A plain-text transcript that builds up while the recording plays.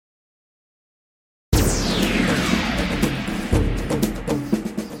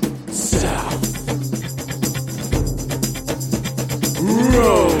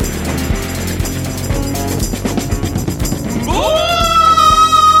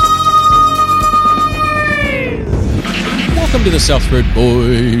the South Road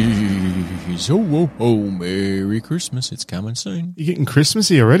Boys. Oh, Merry Christmas. It's coming soon. You're getting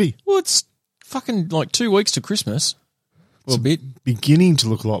Christmassy already. Well, it's fucking like 2 weeks to Christmas. Well, a bit. Beginning to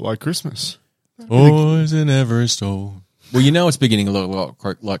look a lot like Christmas. Boys in Everest. Oh. Well, you know it's beginning a lot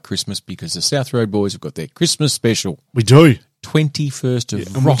like Christmas because the South Road Boys have got their Christmas special. We do. 21st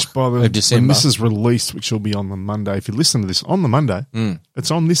of of December. When this is released, which will be on the Monday. If you listen to this on the Monday, it's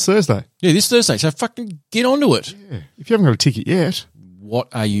on this Thursday. Yeah, this Thursday. So fucking get onto it. Yeah. If you haven't got a ticket yet, What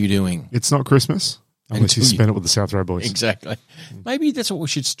are you doing? it's not Christmas unless you Until spend it with the South Road Boys. Exactly. Maybe that's what we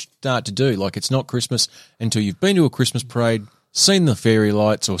should start to do. Like, it's not Christmas until you've been to a Christmas parade, seen the fairy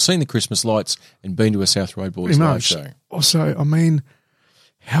lights or seen the Christmas lights, and been to a South Road Boys Pretty live much. show. Also, I mean,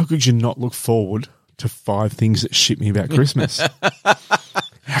 how could you not look forward to 5 things that shit me about Christmas?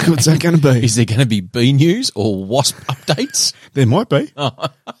 How good's that going to be? Is there going to be bee news or wasp updates? There might be.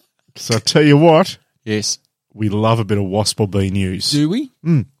 So I tell you what, Yes. we love a bit of wasp or bee news. Do we?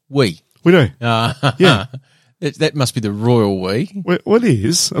 We. We do. Yeah. That must be the royal we. Well, it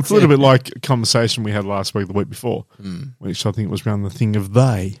is. It's a little bit like a conversation we had last week, the week before, which I think was around the thing of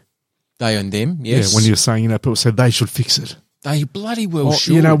they. They and them, yes. Yeah, when you were saying, people said they should fix it. They bloody well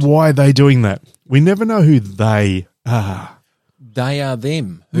should. You know, why are they doing that? We never know who they are. They are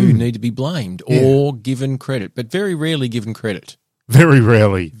them who need to be blamed or given credit, but very rarely given credit. Very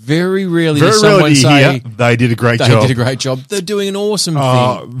rarely. Very rarely Very does rarely someone do you say, hear, they did a great they job. did a great job. They're doing an awesome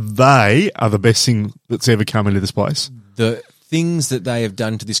thing. They are the best thing that's ever come into this place. The things that they have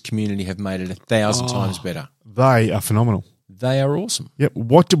done to this community have made it 1,000 times better. They are phenomenal. They are awesome. Yep.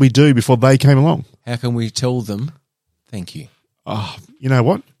 What did we do before they came along? How can we tell them thank you? You know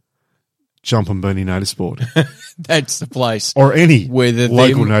what? Jump on Bernie Notice Board. That's the place Or any where the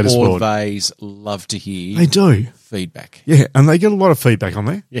local them notice or board. theys love to hear They do. feedback. Yeah, and they get a lot of feedback on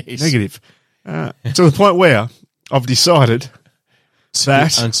there. Yes. Negative. To the point where I've decided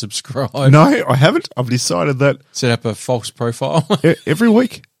that... Unsubscribe. No, I haven't. I've decided that Set up a false profile. every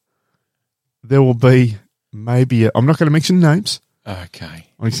week there will be maybe... I'm not going to mention names. Okay.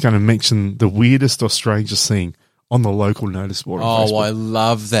 I'm just going to mention the weirdest or strangest thing on the local notice board on Oh, Facebook. I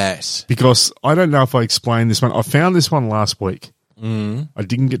love that. Because I don't know if I explained this one. I found this one last week. I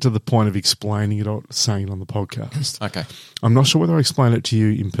didn't get to the point of explaining it or saying it on the podcast. Okay. I'm not sure whether I explained it to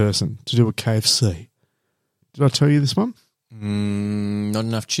you in person to do with KFC. Did I tell you this one? Not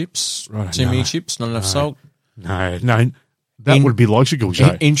enough chips. Right, Too no. many chips. Not enough salt. No. That would be logical,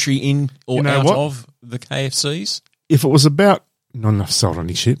 Jay. Entry in or You know out what? of the KFCs. If it was about not enough salt on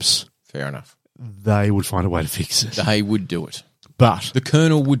your chips, Fair enough. they would find a way to fix it. They would do it. But The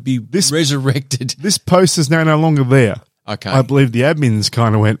Colonel would be resurrected. this post is now no longer there. Okay. I believe the admins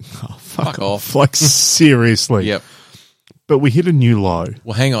kind of went, fuck off. Like, seriously. Yep. But we hit a new low.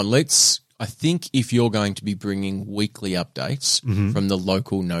 Well, hang on. I think if you're going to be bringing weekly updates from the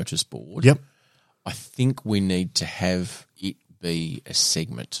local notice board, Yep. I think we need to have it be a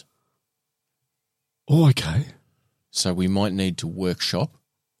segment. Oh, okay. So we might need to workshop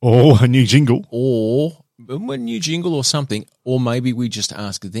Oh, a new jingle. or a new jingle or something, or maybe we just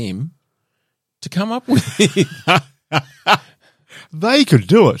ask them to come up with They could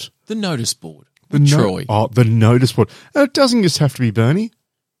do it. the notice board. Troy. The notice board. It doesn't just have to be Bernie.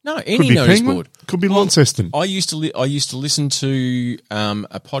 No, Could any be notice Penguin. board. Could be Launceston. I used to listen to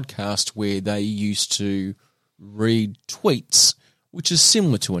a podcast where they used to read tweets, which is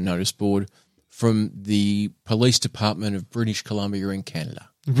similar to a notice board from the police department of British Columbia in Canada.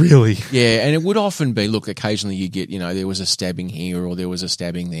 Really? Yeah, and it would often be, look, occasionally you get, there was a stabbing here or there was a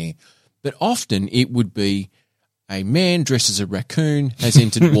stabbing there, but often it would be a man dressed as a raccoon has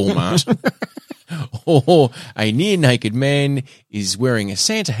entered Walmart. Or a near naked man is wearing a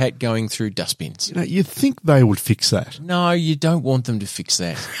Santa hat going through dustbins. You'd think they would fix that. No, you don't want them to fix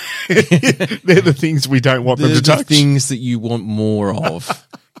that. They're the things we don't want them They're to the touch. things that you want more of.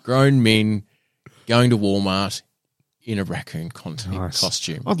 Grown men going to Walmart in a raccoon Nice.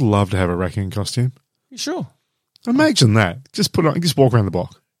 costume. I'd love to have a raccoon costume. Sure. Imagine that. Just put it on, just walk around the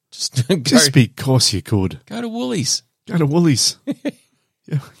block. Just because you could. go to Woolies. Go to Woolies.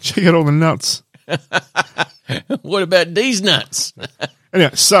 Yeah, check out all the nuts. What about these nuts?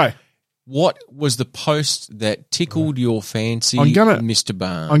 Anyway, so What was the post that tickled your fancy, Mr.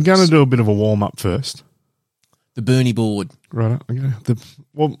 Barnes? I'm going to do a bit of a warm up first. The Bernie board. Right.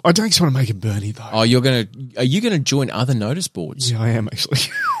 Well, I don't just want to make it Bernie though. Oh, are you going to join other notice boards? Yeah, I am actually.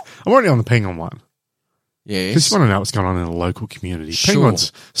 I'm already on the Penguin one. Yes. Because you want to know what's going on in the local community. Sure.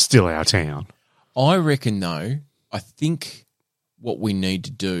 Penguin's still our town. I reckon, though, I think what we need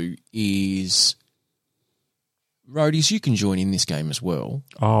to do is, roadies, you can join in this game as well.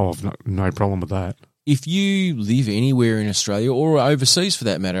 Oh, I've no problem with that. if you live anywhere in Australia or overseas for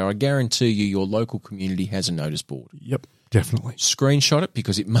that matter, I guarantee you your local community has a notice board. Yep, definitely. Screenshot it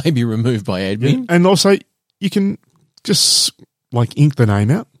because it may be removed by admin. And also, you can just ink the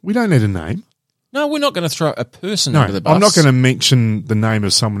name out. We don't need a name. No, we're not going to throw a person No, under the bus. I'm not going to mention the name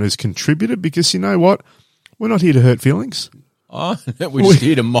of someone who's contributed because you know what? We're not here to hurt feelings. Oh, we're just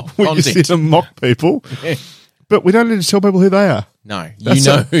here to mock We're content. just here to mock people. Yeah. But we don't need to tell people who they are. No, you That's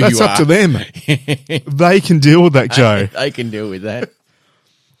know who that's you up are. to them. They can deal with that, Joe. They can deal with that.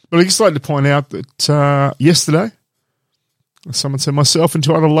 But I'd just like to point out that yesterday, someone said myself and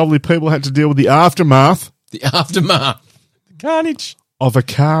two other lovely people had to deal with the aftermath The aftermath. The carnage. of a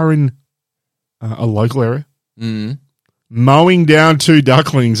car in a local area mowing down two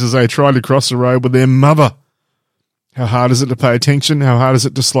ducklings as they tried to cross the road with their mother. How hard is it to pay attention? How hard is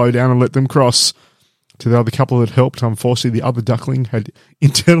it to slow down and let them cross? To the other couple that helped, unfortunately, the other duckling had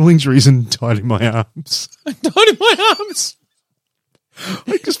internal injuries and died in my arms. Died in my arms.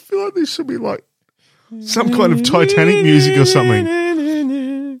 I just feel like this should be like some kind of Titanic music or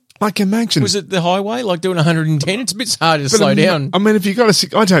something. Like imagine. Was it the highway, like doing 110? It's a bit hard to slow down. I mean, if you got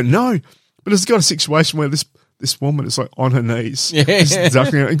I don't know, but it's got a situation where this woman is like on her knees, Yeah. just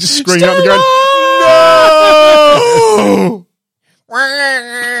ducking and just screaming up and Stella! going, no!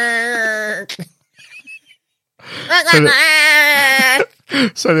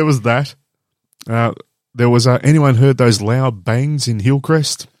 So there was that. There was anyone heard those loud bangs in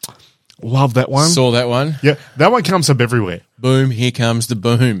Hillcrest? Love that one. Saw that one. Yeah, that one comes up everywhere. Boom, here comes the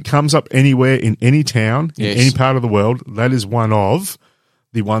boom. Comes up anywhere in any town, Yes. in any part of the world. That is one of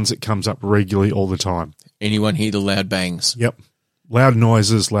the ones that comes up regularly all the time. Anyone hear the loud bangs? Yep. Loud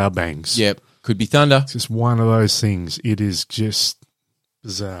noises, loud bangs. Yep. Could be thunder. It's just one of those things. It is just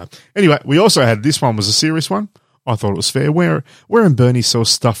bizarre. Anyway, we also had, this one was a serious one. I thought it was fair. Where in Bernie sells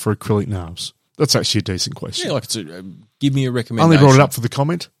stuff for acrylic nails? That's actually a decent question. Yeah, like it's give me a I recommendation. only brought it up for the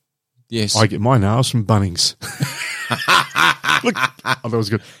comment. Yes. I get my nails from Bunnings. Look, I thought it was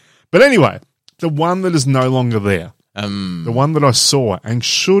good. But anyway, the one that is no longer there, the one that I saw and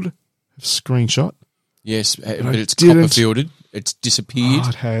should have screenshot. Yes, but I it's didn't. copperfielded. It's disappeared. Oh,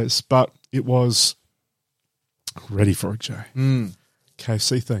 it has, but it was ready for it, Joe.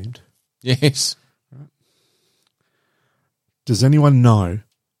 KFC themed. Yes. Does anyone know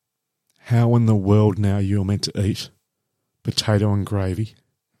how in the world now you're meant to eat potato and gravy?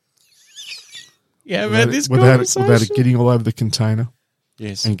 Yeah, I've had this without conversation. it getting all over the container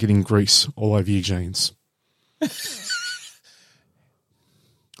Yes. and getting grease all over your jeans?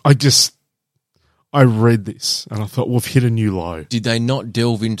 I read this and I thought, we've hit a new low. Did they not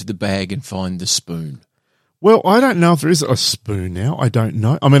delve into the bag and find the spoon? Well, I don't know if there is a spoon now. I don't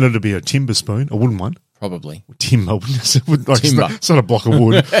know. I mean, it'd be a timber spoon, a wooden one. Probably. Timber. Timber. Timber. It's not a block of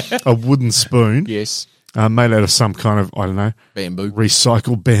wood. A wooden spoon Yes. made out of some kind of, I don't know, Bamboo.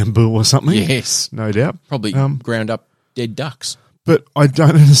 recycled bamboo or something. Yes. No doubt. Probably ground up dead ducks. But I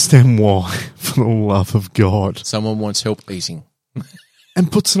don't understand why, for the love of God. Someone wants help eating. And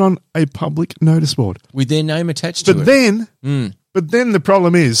puts it on a public notice board. With their name attached to But it. then the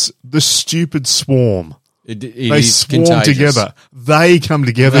problem is the stupid swarm. It They is swarm contagious. together. They come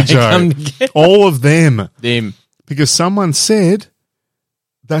together, They Joe. come together. All of them. Them. Because someone said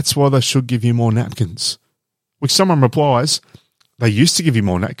that's why they should give you more napkins. Which someone replies, they used to give you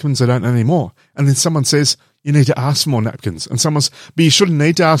more napkins, they don't anymore. And then someone says, you need to ask for more napkins. And someone's, but you shouldn't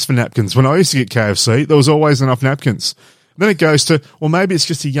need to ask for napkins. When I used to get KFC, there was always enough napkins. Then it goes to, well, maybe it's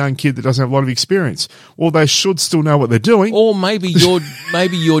just a young kid that doesn't have a lot of experience. Well, they should still know what they're doing. Or maybe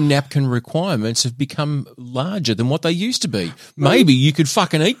your napkin requirements have become larger than what they used to be. Maybe you could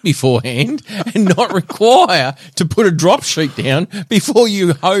fucking eat beforehand and not require to put a drop sheet down before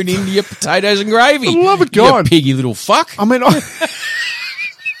you hone into your potatoes and gravy. For the love of God. You piggy little fuck. I mean,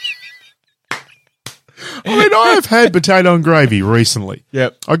 I have had potato and gravy recently.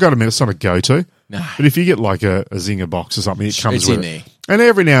 Yep. I got to admit, it's not a go-to. No. But if you get like a Zinger box or something, it comes It's with in it. there. And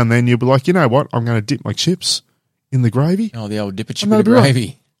every now and then you'll be like, you know what? I'm going to dip my chips in the gravy. Oh, the old dipper chip I'm of gonna be right.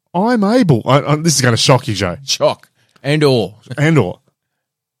 gravy. I'm able. This is going to shock you, Joe. Shock. And or.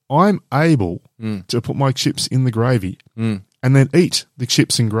 I'm able to put my chips in the gravy and then eat the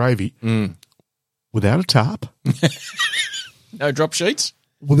chips and gravy without a tarp, No drop sheets?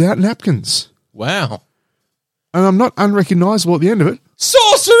 without napkins. Wow. And I'm not unrecognisable at the end of it.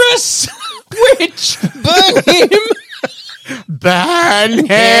 Sorceress! Witch! Burn him! Burn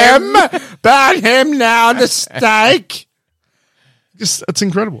him! Burn him now, the stake! Just, it's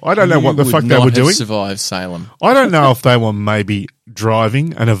incredible. I don't know what the fuck they were doing. Survived Salem. I don't know if they were maybe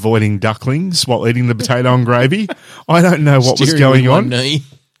driving and avoiding ducklings while eating the potato and gravy. I don't know what was Steering going with one on. knee.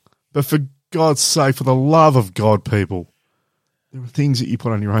 But for God's sake, for the love of God, people, there are things that you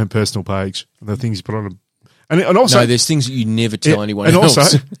put on your own personal page, and there are things you put on and also No, there's things that you never tell anyone and else.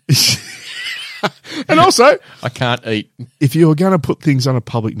 Also, and also, I can't eat. if you're going to put things on a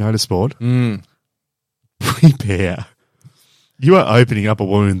public notice board, prepare. You are opening up a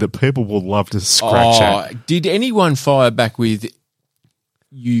wound that people will love to scratch at. Did anyone fire back with,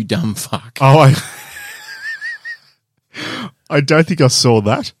 you dumb fuck? Oh, I don't think I saw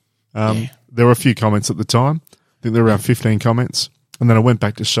that. There were a few comments at the time. I think there were around 15 comments. And then I went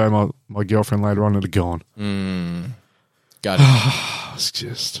back to show my girlfriend later on and it had gone. Gutted. It's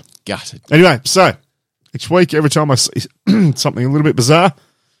just... Gutted. Anyway, so each week, every time I see something a little bit bizarre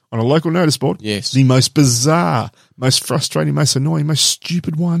on a local notice board, Yes. the most bizarre, most frustrating, most annoying, most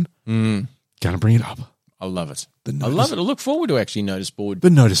stupid one, going to bring it up. I love it. The I love it. I look forward to actually notice board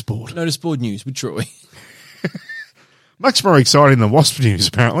notice board. news with Troy. Much more exciting than Wasp news,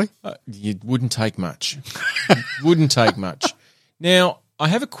 apparently. It wouldn't take much. Wouldn't take much. Now, I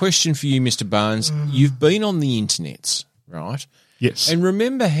have a question for you, Mr. Barnes. You've been on the internets, right? Yes. And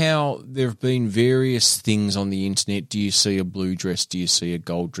remember how there have been various things on the internet. Do you see a blue dress? Do you see a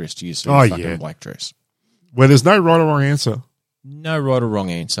gold dress? Do you see a fucking black dress? Where there's no right or wrong answer. No right or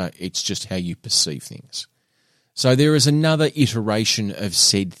wrong answer. It's just how you perceive things. So there is another iteration of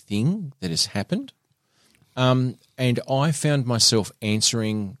said thing that has happened. And I found myself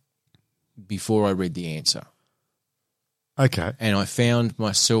answering before I read the answer. Okay. And I found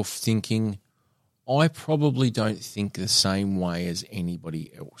myself thinking, I probably don't think the same way as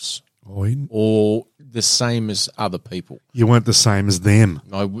anybody else or the same as other people. You weren't the same as them.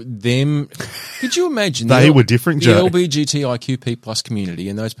 Them, could you imagine? They were different, The Joe. LGBTIQP plus community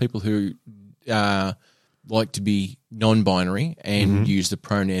and those people who like to be non-binary and use the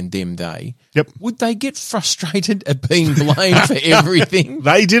pronoun them, they. Yep. Would they get frustrated at being blamed for everything?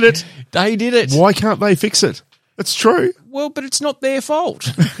 They did it. They did it. Why can't they fix it? It's true. Well, but it's not their fault.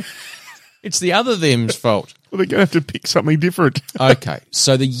 It's the other them's fault. Well, they're going to have to pick something different. Okay,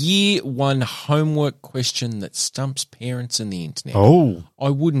 so the year one homework question that stumps parents and the internet. Oh. I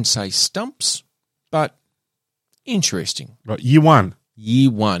wouldn't say stumps, but interesting. Right, year one.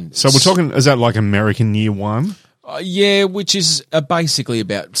 Year one. So we're talking, is that like American year one? Yeah, which is basically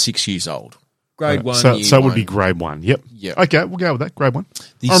about 6 years old. Grade one, So year it would one. be grade one. Yep. Yep. Okay, we'll go with that. Grade one.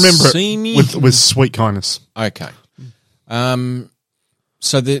 The I remember senior- it with sweet kindness. Okay.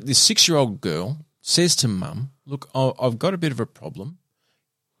 So the 6-year-old girl says to mum, look, I've got a bit of a problem.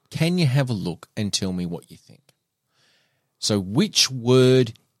 Can you have a look and tell me what you think? So which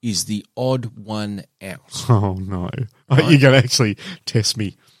word is the odd one out? Oh, no. You're going to actually test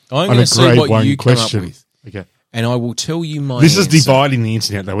me I'm on going a to see grade what one you question. come up with. Okay. And I will tell you my This is answer. dividing the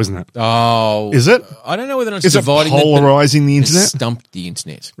internet, though, isn't it? Oh. Is it? I don't know whether it's Is it dividing polarising the it, but internet? it's stumped the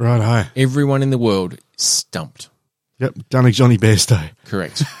internet. Righto. Everyone in the world stumped. Yep. Done a Johnny Bairstow.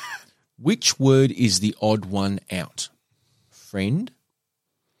 Correct. Which word is the odd one out? Friend,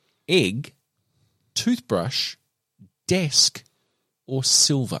 egg, toothbrush, desk, or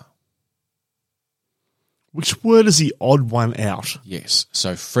silver? Which word is the odd one out? Yes.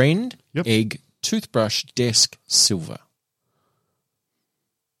 So friend, Yep. egg, toothbrush, desk, silver.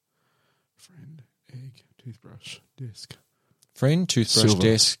 Friend, egg, toothbrush, disc. Friend, toothbrush, Silver.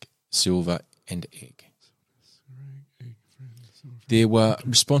 desk, silver, and egg. There were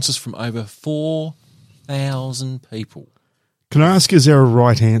responses from over 4,000 people. Can I ask, is there a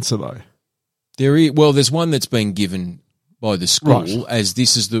right answer, though? There's one that's been given by the school Right. as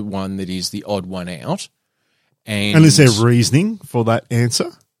this is the one that is the odd one out. And And is there reasoning for that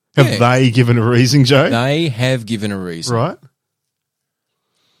answer? Have Yeah. they given a reason, Joe? They have given a reason. Right.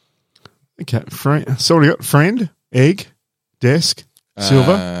 Okay. So what do you got? Friend, egg, desk,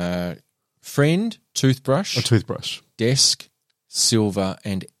 silver, Friend, toothbrush, or toothbrush? desk, silver,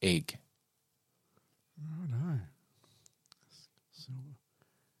 and egg.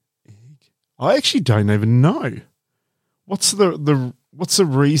 I actually don't even know. What's the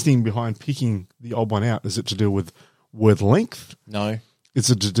reasoning behind picking the odd one out? Is it to do with word length? No, Is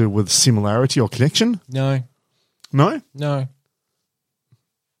it to do with similarity or connection? no, No? no.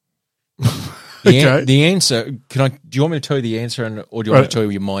 Okay. The answer. Do you want me to tell you the answer, or do you want me to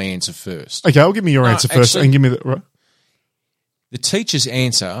tell you my answer first? Okay, I'll give me your answer first actually- and give me the... Right. The teacher's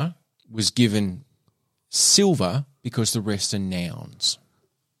answer was given silver because the rest are nouns.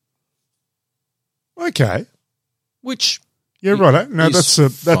 Okay. Which Yeah, right. No, is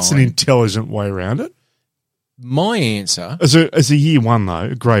that's an fine. intelligent way around it. my answer, As a year one,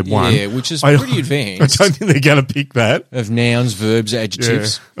 though, grade one. yeah, which is I- pretty I advanced, don't think they're going to pick that. of nouns, verbs,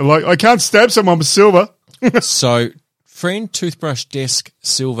 adjectives. Yeah. Like, I can't stab someone with silver. So, friend, toothbrush, desk,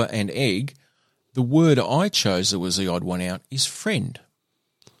 silver, and egg The word I chose that was the odd one out is friend.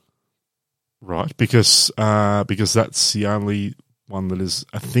 Right, because that's the only one that is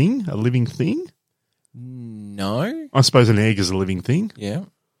a thing, a living thing. No. I suppose an egg is a living thing. Yeah.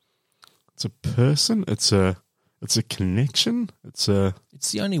 It's a person. It's a connection. It's the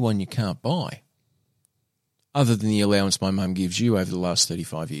only one you can't buy, other than the allowance my mum gives you over the last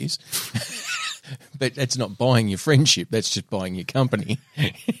 35 years. But that's not buying your friendship. That's just buying your company.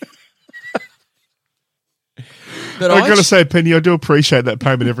 But I've got to say, Penny, I do appreciate that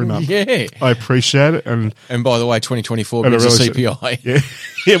payment every month. Yeah. I appreciate it. And by the way, 2024 brings a CPI. Yeah.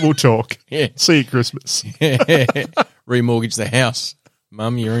 Yeah, we'll talk. Yeah. See you at Christmas. Remortgage the house.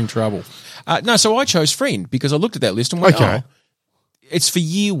 Mum, you're in trouble. No, so I chose friend because I looked at that list and went, Okay. It's for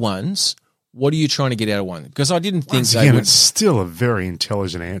year ones. What are you trying to get out of one? Because I didn't think Once they again, would. it's still a very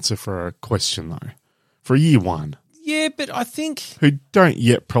intelligent answer for a question, though. For year one, Yeah, but I think who don't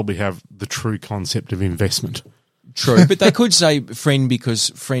yet probably have the true concept of investment. true. But they could say friend because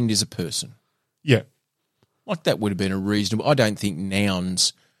friend is a person. Yeah. Like that would have been a reasonable. I don't think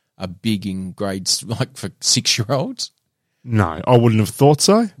nouns are big in grades like for 6-year-olds. No, I wouldn't have thought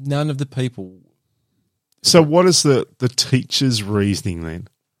so. None of the people. So what is the teacher's reasoning then?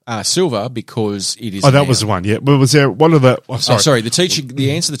 Silver because it is. Oh, that was the one. Yeah. But was there one of the? Oh, sorry. Sorry.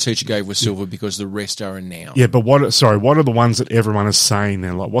 The answer the teacher gave was silver because the rest are a noun. Yeah, but what are the ones that everyone is saying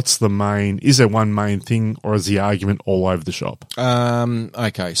then? Like, what's the main? Is there one main thing, or is the argument all over the shop?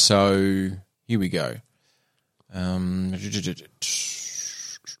 Okay. So here we go.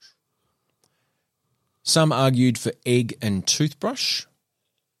 Some argued for egg and toothbrush.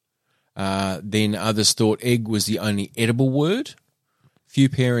 Then others thought egg was the only edible word. Few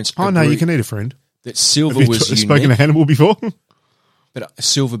parents Oh no, agreed you can eat a friend. that silver Have you was spoken to unique, Hannibal before? but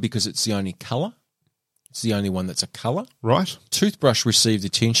silver because it's the only colour. It's the only one that's a colour. Right. Toothbrush received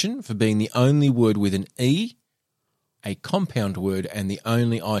attention for being the only word with an E, a compound word, and the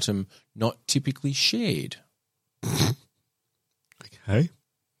only item not typically shared. Okay.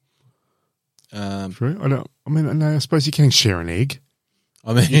 Um, True. I suppose you can share an egg.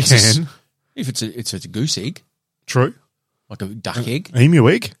 I mean, You it's can. if it's a goose egg, True. like a duck egg. Emu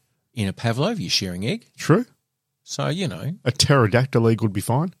egg. In a pavlov, you're sharing egg. True. So, A pterodactyl egg would be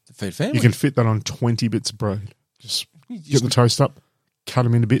fine. the food family. You can fit that on 20 bits of bread. Just Just get the toast up, cut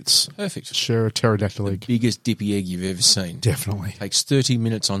them into bits, perfect. share a pterodactyl egg. Biggest dippy egg you've ever seen. Definitely. Takes 30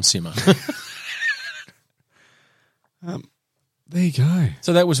 minutes on simmer. There you go.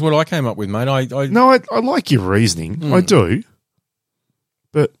 So that was what I came up with, mate. I No, I like your reasoning. I do.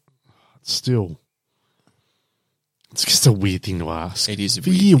 But still, it's just a weird thing to ask. It is a For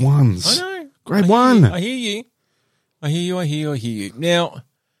weird year thing. ones. I know. Grade I one. hear you. Now,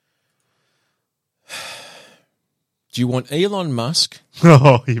 do you want Elon Musk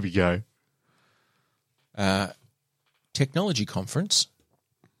Oh, here we go. technology conference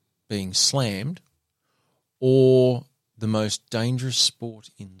being slammed or the most dangerous sport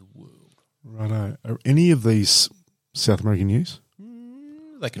in the world? Righto. Are any of these South American news?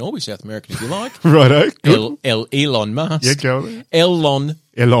 They can all be South American if you like. Righto. Good. Elon Musk. Yeah, go on. Elon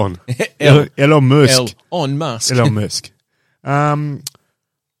Elon. El- Elon Musk. on Musk. Elon Musk.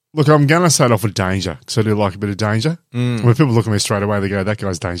 Look, I'm going to start off with danger because I do like a bit of danger. When people look at me straight away, they go, that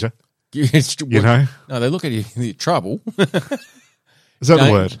guy's danger. You know? No, they look at you, the trouble. Is that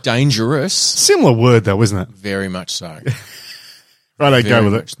the word? Dangerous. Similar word, though, isn't it? Very much so. Righto, go Very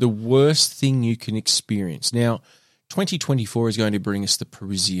with much. it. The worst thing you can experience. Now, 2024 is going to bring us the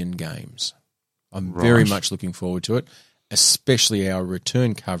Parisian Games. I'm very Right. much looking forward to it, especially our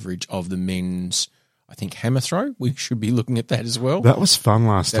return coverage of the men's, I think, hammer throw. We should be looking at that as well. That was fun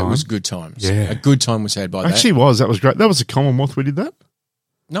last That time. was good times. Yeah. A good time was had by that. Actually was. That was great. That was a Commonwealth we did that.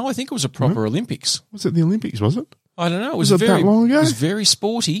 No, I think it was a proper Olympics. Was it the Olympics, was it? I don't know. It Was was it very that long ago? It was very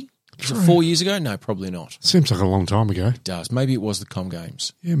sporty. Was it True. 4 years ago? No, probably not. Seems like a long time ago. It does. Maybe it was the Com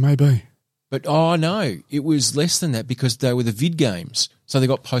Games. Yeah, maybe. But, no, it was less than that because they were the vid games. So they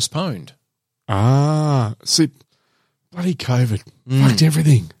got postponed. See, bloody COVID. Fucked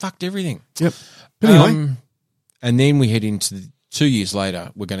everything. Fucked everything. Yep. But anyway, And then we head into 2 years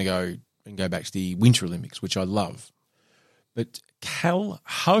later, we're going to go back to the Winter Olympics, which I love. But Cal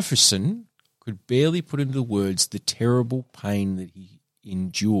Hoferson could barely put into words the terrible pain that he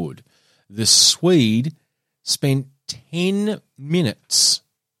endured. The Swede spent 10 minutes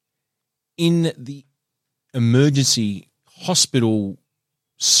in the emergency hospital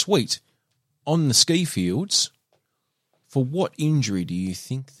suite on the ski fields. For what injury do you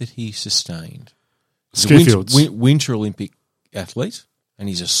think that he sustained? He's a ski fields. Winter Olympic athlete, and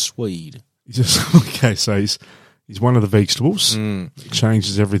he's a Swede. Okay, so he's He's one of the vegetables. It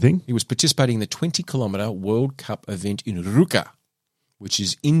changes everything. He was participating in the 20-kilometre World Cup event in Ruka, which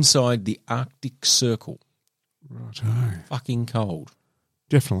is inside the Arctic Circle. Righto. Fucking cold.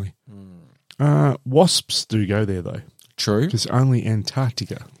 Definitely. Wasps do go there, though. True. It's only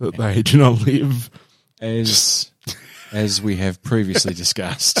Antarctica that they do not live. As we have previously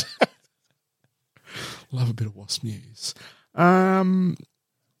discussed. Love a bit of wasp news. Has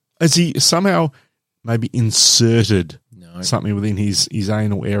he somehow maybe inserted something within his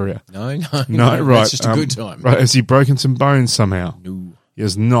anal area? No, right. That's just a good time. Right. Has he broken some bones somehow? No. He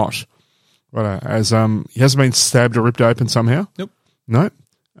has not. Right. As he hasn't been stabbed or ripped open somehow? Nope. No.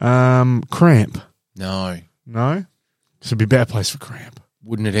 Cramp? No. No? This would be a bad place for cramp.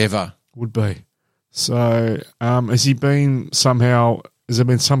 Wouldn't it ever? Would be. So, has he been somehow, has there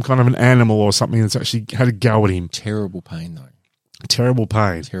been some kind of an animal or something that's actually had a go at him? Terrible pain, though. Terrible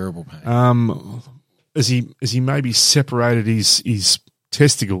pain. Terrible pain. Has he maybe separated his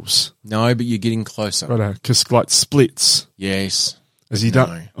testicles? No, but you're getting closer. Right, because like splits. Yes. Has he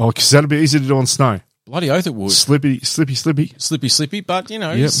done? Oh, because that'd be easy to do on snow. Bloody oath it would. Slippy. Slippy, but,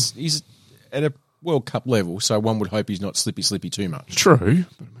 Yep. he's at a World Cup level, so one would hope he's not slippy too much. True, but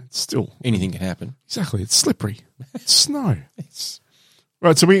I mean, still. Anything can happen. Exactly, it's slippery. It's snow.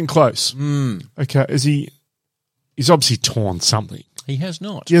 Right, so we're getting close. Okay, he's obviously torn something. He has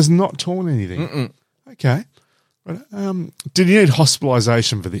not. He has not torn anything. Okay. Right, did he need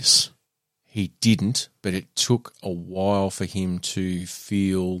hospitalisation for this? He didn't, but it took a while for him to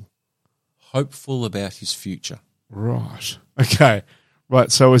feel hopeful about his future. Right. Okay. Right,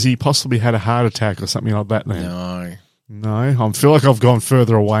 so has he possibly had a heart attack or something like that then? No, I feel like I've gone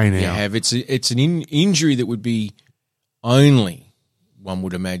further away now. You have. It's an injury that would be only, one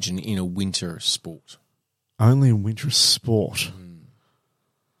would imagine, in a winter sport. Only in winter sport.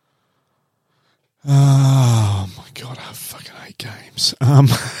 Oh, my God, I fucking hate games. So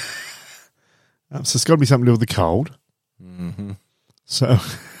it's got to be something to do with the cold. Mm-hmm. So...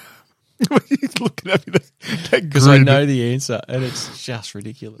 What are you looking at me? Because I know the answer, and it's just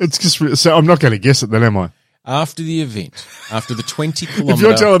ridiculous. It's just so I'm not going to guess it then, am I? After the event, after the 20-kilometre... If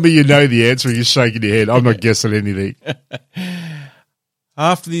you're telling me you know the answer and you're shaking your head, I'm not guessing anything.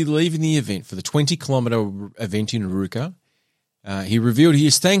 After leaving the event for the 20-kilometre event in Ruka, he revealed he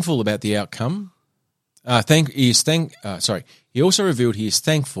is thankful about the outcome. He also revealed he is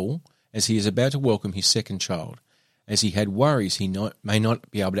thankful as he is about to welcome his second child, as he had worries he may not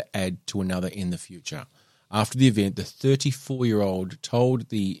be able to add to another in the future. After the event, the 34-year-old told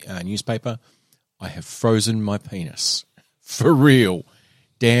the newspaper, "I have frozen my penis. For real.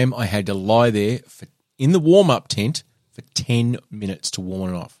 Damn, I had to lie there in the warm-up tent for 10 minutes to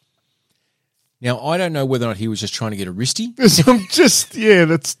warm it off." Now, I don't know whether or not he was just trying to get a wristy.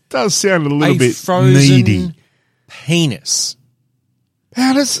 That does sound a little bit frozen needy. Penis.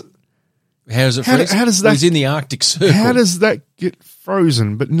 How does it freeze? How does that? He's in the Arctic Circle. How does that get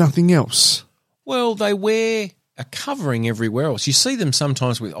frozen, but nothing else? Well, they wear a covering everywhere else. You see them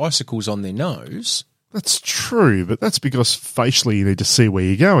sometimes with icicles on their nose. That's true, but that's because facially you need to see where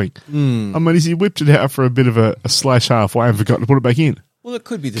you're going. I mean, has he whipped it out for a bit of a slash halfway and forgot to put it back in? Well, it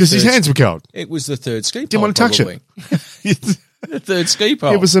could be because his hands were cold. It was the third ski pole. Didn't want to touch it. The third ski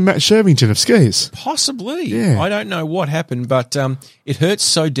pole. It was the Matt Shervington of skis. Possibly. Yeah. I don't know what happened, but it hurts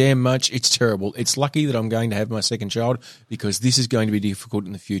so damn much. It's terrible. It's lucky that I'm going to have my second child because this is going to be difficult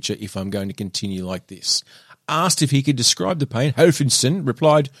in the future if I'm going to continue like this. Asked if he could describe the pain, Hofinson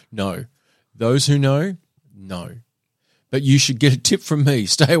replied, "No. Those who know, no. But you should get a tip from me.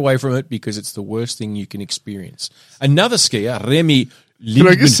 Stay away from it because it's the worst thing you can experience." Another skier, Remy Lindgren. Can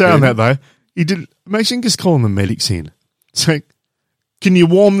I just say on that, though? He did. Imagine just calling the medics in. So, can you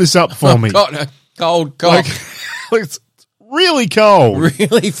warm this up for me? Got a cold cock. Like, it's really cold.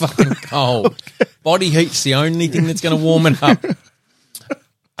 Really fucking cold. Body heat's the only thing that's going to warm it up.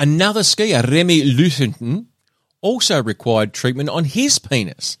 Another skier, Remy Luthenton, also required treatment on his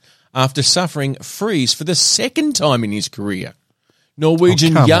penis after suffering freeze for the second time in his career.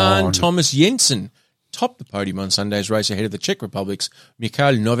 Norwegian Jan Thomas Jensen topped the podium on Sunday's race ahead of the Czech Republic's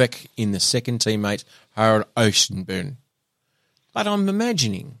Mikael Novak in the second teammate Harald Oestenburn. But I'm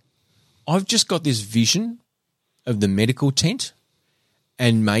imagining, I've just got this vision of the medical tent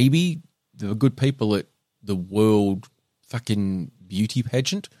and maybe the good people at the World fucking Beauty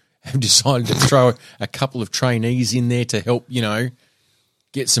Pageant have decided to throw a couple of trainees in there to help,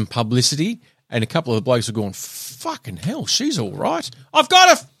 get some publicity. And a couple of the blokes are going, "Fucking hell, she's all right. I've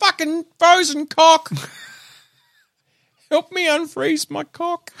got a fucking frozen cock. Help me unfreeze my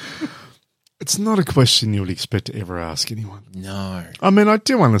cock." It's not a question you would expect to ever ask anyone. No. I mean, I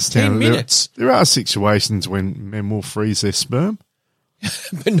do understand 10 that minutes. there are situations when men will freeze their sperm,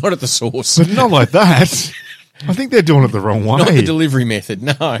 But not at the source. but not like that. I think they're doing it the wrong way. Not the delivery method,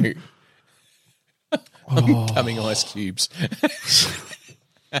 no. Incoming ice cubes.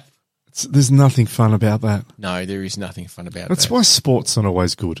 There's nothing fun about that. No, there is nothing fun about That's that. why sport's not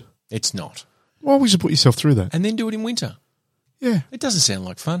always good. It's not. Why would you put yourself through that? And then do it in winter. Yeah, It doesn't sound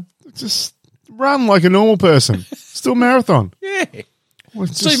like fun. just run like a normal person. Still marathon. Yeah. Well,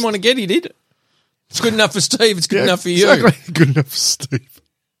 it's Steve just- Monaghetti did. It's good enough for Steve. It's good yeah, enough for you. exactly. Good enough for Steve.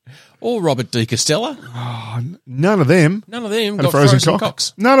 Or Robert De Castella. None of them None of them had a got frozen frozen cock.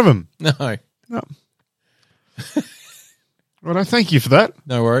 cocks. None of them. No. No. Right, thank you for that.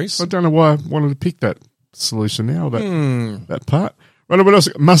 No worries. I don't know why I wanted to pick that solution now, that Hmm. that part. Right, what else?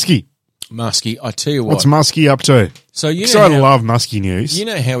 Muskie. Muskie, I tell you what. What's Muskie up to? So you Because know, I how, love Muskie news. you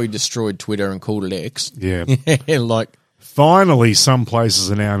know how he destroyed Twitter and called it X? Yeah. Yeah, like, Finally, some places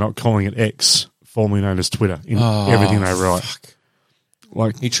are now not calling it X, formerly known as Twitter, in everything they write. fuck.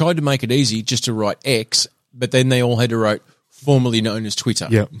 Like, He tried to make it easy just to write X, but then they all had to write formerly known as Twitter.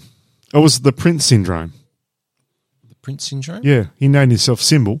 yeah. It was the Prince syndrome. The Prince syndrome? Yeah. He named himself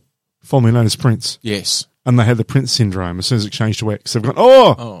Symbol, formerly known as Prince. Yes. And they had the Prince syndrome as soon as it changed to X. They've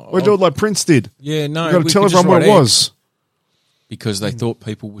gone, we're doing like Prince did. Yeah, no. We've got we to tell could just everyone what write it X was. because they thought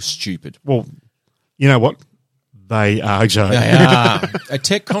people were stupid. Well, you know what? They are, Joe. They are. A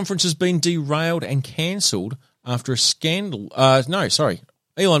tech conference has been derailed and cancelled after a scandal.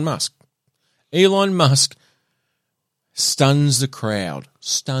 Elon Musk. Elon Musk stuns the crowd.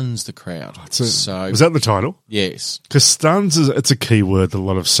 Stuns the crowd. So, Was that the title? yes. Because stuns it's a key word that a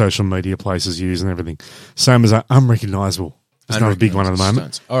lot of social media places use and everything. Same as unrecognisable. It's not a big one at the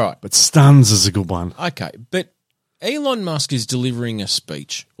moment. Stuns. All right. But stuns is a good one. Okay. But Elon Musk is delivering a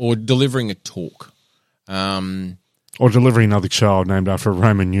speech or delivering a talk. Or delivering another child named after a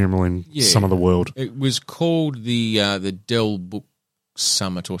Roman numeral in some of the world. It was called the Dell Book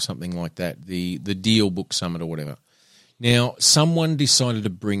Summit or something like that, the Deal Book Summit or whatever. Now, someone decided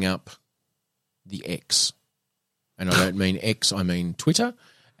to bring up the X, and I don't mean X, I mean Twitter,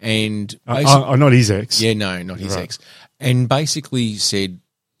 and Not his ex. yeah, no, not his X, and basically said,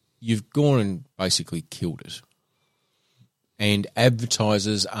 you've gone and basically killed it, and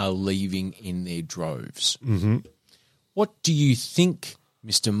advertisers are leaving in their droves. Mm-hmm. What do you think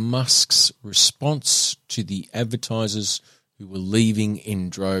Mr. Musk's response to the advertisers who were leaving in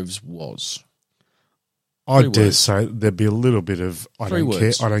droves was? I 3 dare words. say there'd be a little bit of, I 3 don't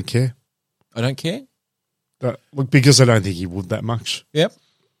words. care. I don't care. I don't care. Look, because I don't think he would that much. Yep.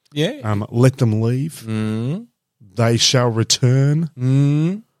 Yeah. Let them leave. Mm. They shall return.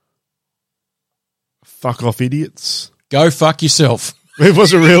 Mm. Fuck off, idiots. Go fuck yourself.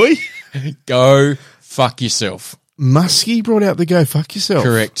 Was it really? Go fuck yourself. Muskie brought out the go fuck yourself.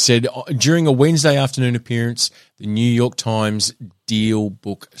 Correct. Said during a Wednesday afternoon appearance, the New York Times Deal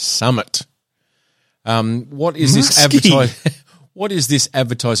Book Summit. What is Muskie. What is this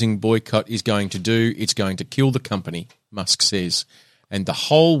advertising boycott is going to do? It's going to kill the company, Musk says, and the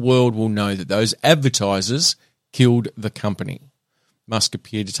whole world will know that those advertisers killed the company. Musk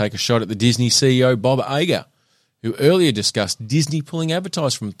appeared to take a shot at the Disney CEO, Bob Iger, who earlier discussed Disney pulling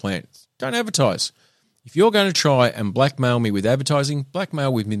advertisers from the plant. Don't advertise. If you're going to try and blackmail me with advertising,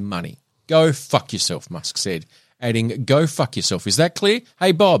 blackmail with me money. Go fuck yourself, Musk said, adding, go fuck yourself. Is that clear?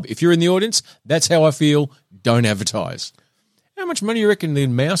 Hey, Bob, if you're in the audience, that's how I feel. Don't advertise. How much money do you reckon the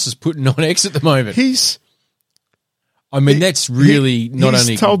mouse is putting on X at the moment? That's really not he's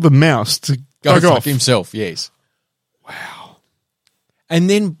only told the mouse to go fuck fuck off. himself, yes. Wow. And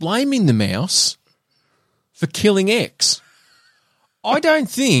then blaming the mouse for killing X. I don't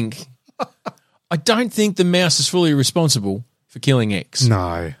think the mouse is fully responsible for killing X.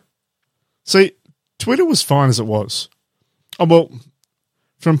 No. See, Twitter was fine as it was. Oh, well,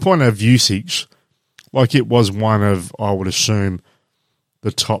 from point of usage, like it was one of, I would assume,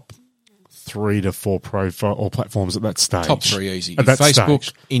 the top 3 to 4 profile or platforms at that stage. Top 3 easy. At that Facebook,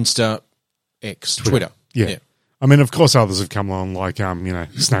 stage. Insta, X, Twitter. Yeah. I mean, of course, others have come along like,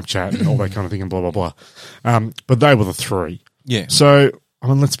 Snapchat and all that kind of thing and blah, blah, blah. But they were the 3. Yeah. So, I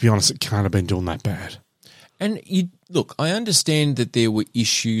mean, let's be honest, it can't have been doing that bad. And look, I understand that there were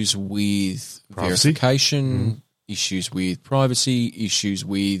issues with Privacy. verification, issues with privacy, issues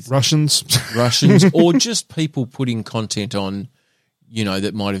with Russians. or just people putting content on,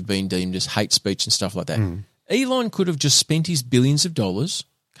 that might have been deemed as hate speech and stuff like that. Elon could have just spent his billions of dollars,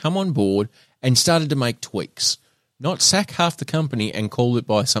 come on board, and started to make tweaks, not sack half the company and call it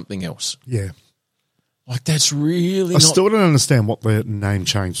by something else. Yeah. Like, that's really I still don't understand what the name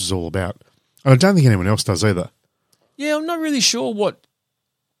change was all about. And I don't think anyone else does either. Yeah, I'm not really sure what.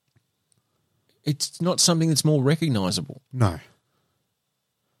 It's not something that's more recognisable. No.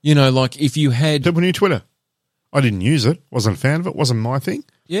 You know, like if you had. People knew Twitter. I didn't use it. Wasn't a fan of it. Wasn't my thing.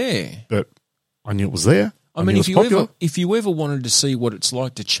 Yeah. But I knew it was there. I mean, knew if it was popular. you ever wanted to see what it's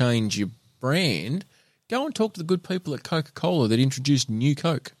like to change your brand, go and talk to the good people at Coca-Cola that introduced New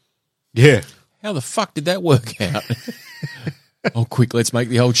Coke. Yeah. How the fuck did that work out? Oh, quick, let's make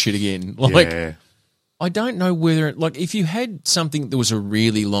the old shit again. Like, yeah. I don't know whether, like, if you had something that was a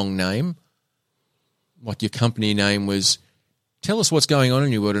really long name, like your company name was, tell us what's going on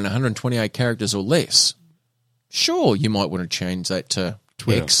in your world in 128 characters or less, sure, you might want to change that to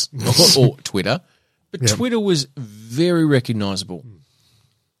Twitter. X or Twitter. But Yep. Twitter was very recognisable.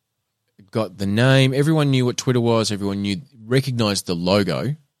 Got the name. Everyone knew what Twitter was. Everyone recognised the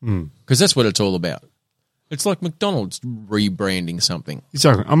logo because that's what it's all about. It's like McDonald's rebranding something.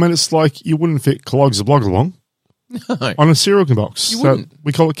 Exactly. I mean, it's like you wouldn't fit Kellogg's a blog along No, on a cereal box. You So wouldn't.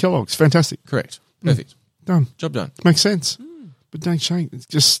 we call it Kellogg's. Fantastic. correct. Perfect. Done. Job done. Makes sense. But don't change. It's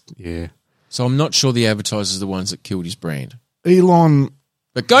just, yeah. So I'm not sure the advertisers are the ones that killed his brand. Elon,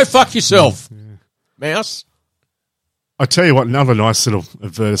 But go fuck yourself, mouse. I tell you what, another nice little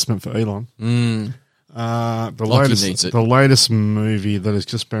advertisement for Elon. Mm. The latest movie that has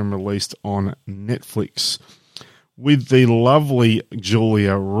just been released on Netflix with the lovely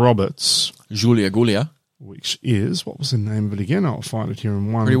Julia Roberts, Julia Gulia. which is, what was the name of it again? I'll find it here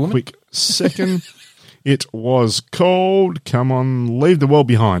in one Pretty Woman? quick second. It was called, come on, Leave the World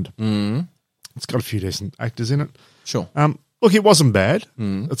Behind. Mm. It's got a few decent actors in it. Sure. Look, it wasn't bad.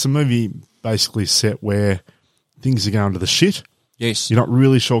 It's a movie basically set where things are going to the shit. Yes. You're not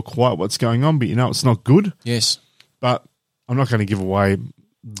really sure quite what's going on, but you know it's not good. Yes. But I'm not going to give away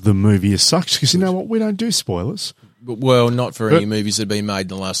the movie as such because you know what? We don't do spoilers. But, well, not for any movies that have been made in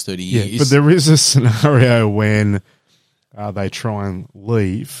the last 30 years. Yeah, but there is a scenario when they try and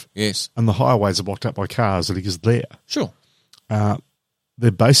leave Yes. and the highways are blocked up by cars that is there. Sure.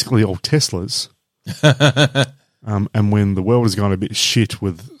 They're basically all Teslas. And when the world has gone a bit shit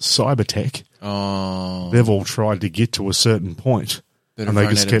with cyber tech, they've all tried to get to a certain point But and have they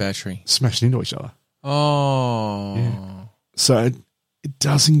run just out of kept battery. smashing into each other. Oh. So it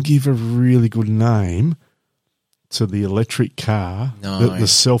doesn't give a really good name to the electric car, No. the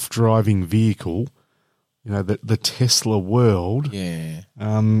self-driving vehicle, you know, the Tesla world. Yeah.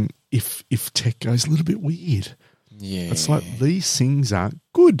 If tech goes a little bit weird, Yeah. it's like these things aren't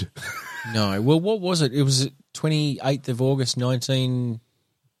good. No. Well, what was it? It was 28th of August,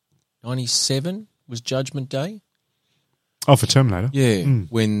 1997 was Judgment Day. Oh, for Terminator. Yeah.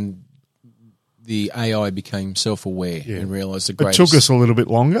 When the AI became self-aware and realised the It greatest. took us a little bit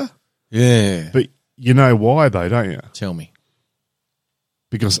longer, Yeah. but you know why though, don't you? Tell me.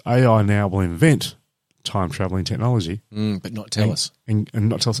 Because AI now will invent time-traveling technology But not tell us. and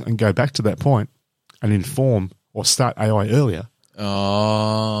not tell us and go back to that point and inform or start AI earlier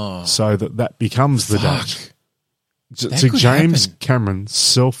Oh. so that becomes the Fuck. date. That It's a could James happen. Cameron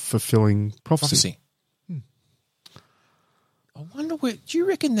self-fulfilling prophecy. I wonder where. Do you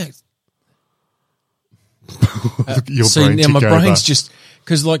reckon that? Your See, brain now my tick over. brain's just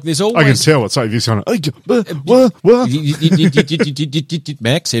because like there's I can always tell it's like you're just going, what?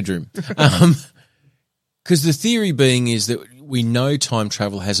 Max headroom. Because the theory being is that we know time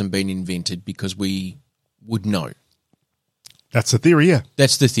travel hasn't been invented because we would know. That's the theory, yeah.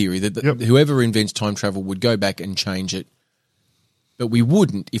 That's the theory that Yep. whoever invents time travel would go back and change it, but we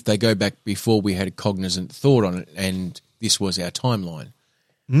wouldn't if they go back before we had a cognizant thought on it and this was our timeline.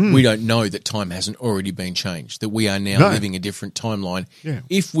 We don't know that time hasn't already been changed, that we are now No. living a different timeline. Yeah.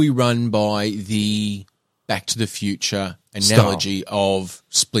 If we run by the Back to the Future analogy of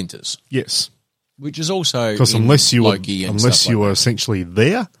splinters, Yes. which is also Because in unless you Loki and stuff like were that. essentially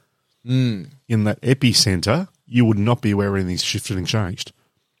there in that epicenter, you would not be aware anything's shifted and changed.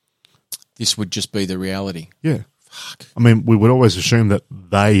 This would just be the reality. Yeah. Fuck. I mean, we would always assume that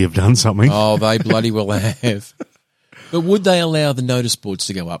they have done something. Oh, they bloody well have. But would they allow the notice boards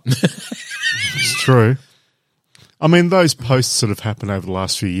to go up? It's true. I mean, those posts that have happened over the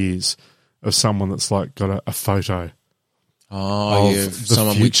last few years of someone that's like got a photo, Oh, Of yeah, the someone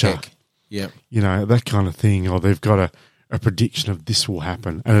with future. tech. Yeah. you know, that kind of thing, or they've got a prediction of this will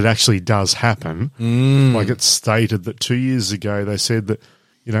happen, and it actually does happen. Like it's stated that 2 years ago they said that,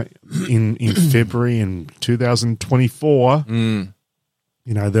 you know, in February in 2024,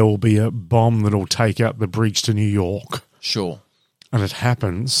 you know, there will be a bomb that will take out the bridge to New York. Sure. And it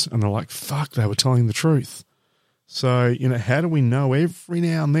happens, and they're like, fuck, they were telling the truth. So, you know, how do we know every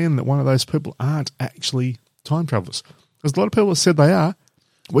now and then that one of those people aren't actually time travelers? There's a lot of people that said they are.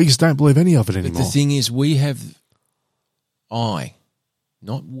 We just don't believe any of it But anymore. the thing is, I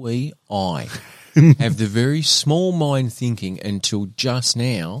have the very small mind thinking until just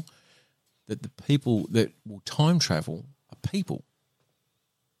now that the people that will time travel are people.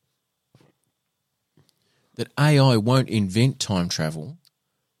 That AI won't invent time travel,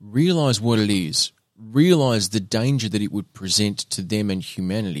 realise what it is, realise the danger that it would present to them and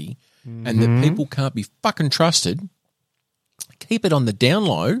humanity, and that people can't be fucking trusted, keep it on the down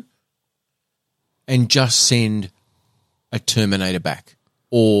low, and just send a Terminator back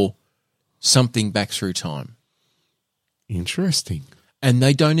or something back through time. Interesting. And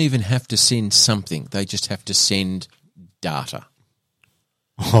they don't even have to send something. They just have to send data.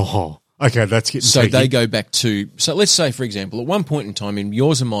 Oh, okay, that's getting So tricky. they go back to... So let's say, for example, at one point in time in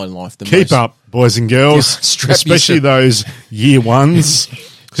yours and my life... Keep up, boys and girls, Yeah, strap especially yourself- those year ones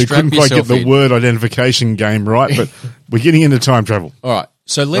who Strap couldn't quite get yourself the in. word identification game right, but we're getting into time travel. All right.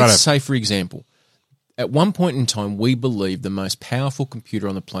 So let's Righto. say, for example, at one point in time, we believed the most powerful computer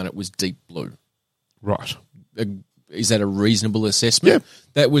on the planet was Deep Blue. Right. Is that a reasonable assessment? Yeah.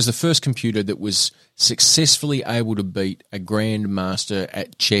 That was the first computer that was successfully able to beat a grandmaster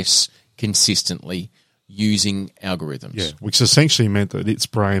at chess consistently using algorithms. Yeah, which essentially meant that its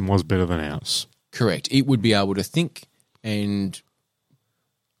brain was better than ours. Correct. It would be able to think and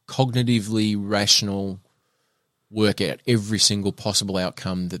cognitively rational work out every single possible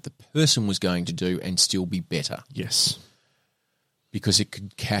outcome that the person was going to do and still be better Yes. because it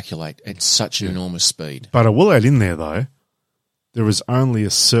could calculate at such an enormous speed. But I will add in there, though, there is only a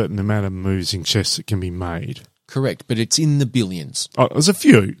certain amount of moves in chess that can be made. Correct, but it's in the billions. Oh, there's a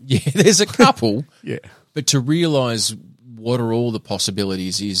few. Yeah, there's a couple, Yeah. but to realise what are all the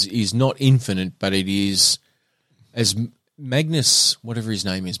possibilities is not infinite, but it is, as Magnus, whatever his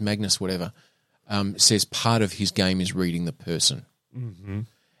name is, Magnus whatever, says part of his game is reading the person. Mm-hmm.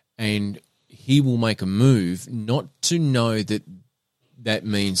 And he will make a move not to know that that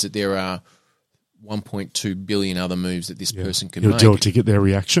means that there are 1.2 billion other moves that this person can He'll make. do it to get their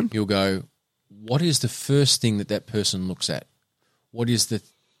reaction. He'll go, what is the first thing that person looks at? What is the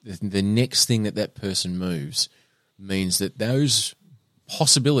next thing that person moves? Means that those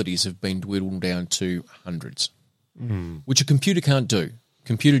possibilities have been dwindled down to hundreds, which a computer can't do.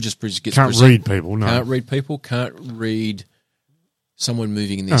 Computer just gets Can't read people, no. Can't read people. Can't read someone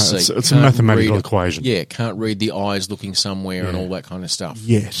moving in their seat. It's a Can't mathematical read- equation. Yeah, can't read the eyes looking somewhere and all that kind of stuff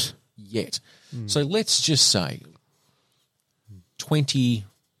Yet. yet. So let's just say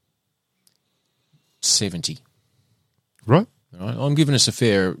 2070. Right? All right? I'm giving us a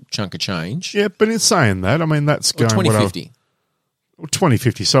fair chunk of change. Yeah, but in saying that, I mean, that's Or going... 2050.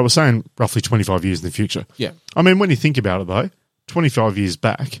 2050. So we're saying roughly 25 years in the future. Yeah. I mean, when you think about it, though, 25 years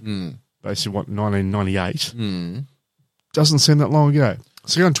back, basically, 1998, doesn't seem that long ago.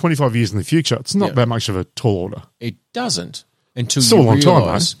 So going 25 years in the future, it's not Yeah. that much of a tall order. It doesn't until Still you a long time,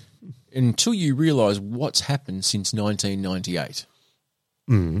 realise until you realise what's happened since 1998.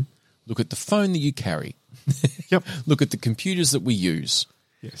 Look at the phone that you carry. Yep. Look at the computers that we use.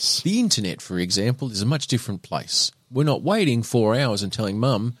 Yes. The internet, for example, is a much different place. We're not waiting 4 hours and telling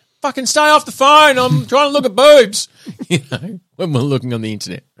mum, fucking stay off the phone, I'm trying to look at boobs, when we're looking on the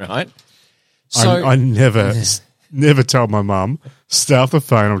internet, right? So I never tell my mum, stay off the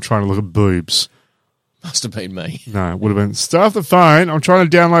phone, I'm trying to look at boobs. must have been me. No, it would have been, stay off the phone, I'm trying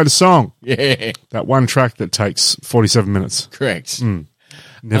to download a song. Yeah, That one track that takes 47 minutes. correct.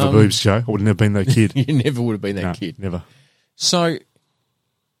 Never boobs, Joe. I would have never been that kid. You never would have been that No, kid. never. So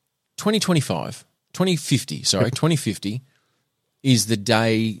 2050 is the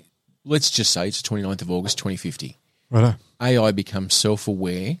day, let's just say it's 29th of August 2050. Righto. AI becomes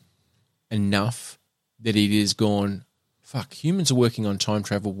self-aware enough that it is gone, fuck, humans are working on time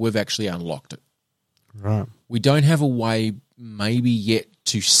travel, we've actually unlocked it. Right. We don't have a way maybe yet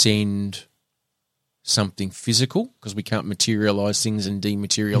to send something physical because we can't materialize things and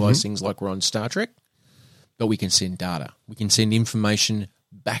dematerialize things like we're on Star Trek, but we can send data. We can send information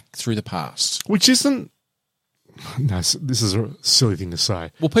back through the past. Which isn't... No, this is a silly thing to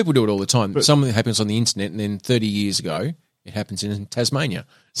say. Well, people do it all the time. Something happens on the internet and then 30 years ago, it happens in Tasmania.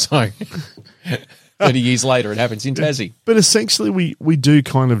 So 30 years later, it happens in Tassie. But essentially, we do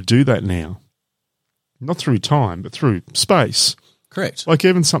kind of do that now. Not through time, but through space. Correct. Like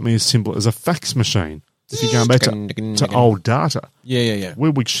even something as simple as a fax machine. If you're going back to old data, Yeah.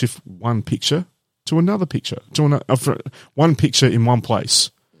 where we shift one picture to another picture, one picture in one place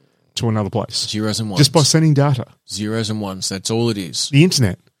to another place. Zeros and ones. Just by sending data. Zeros and ones. That's all it is. The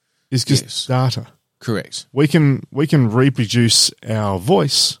internet is just Yes. data. Correct. We can reproduce our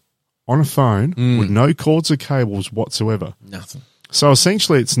voice on a phone with no cords or cables whatsoever. Nothing. So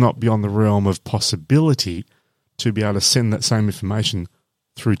essentially, it's not beyond the realm of possibility to be able to send that same information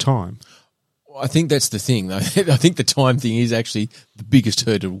through time. I think that's the thing, though. I think the time thing is actually the biggest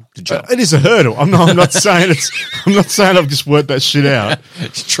hurdle to jump. It is a hurdle. I'm not saying it's. I'm not saying I've just worked that shit out.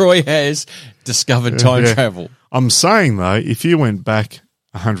 Troy has discovered time travel. I'm saying though, if you went back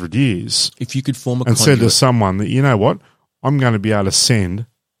 100 years, If you could form a and conduit, said to someone that, you know what, I'm going to be able to send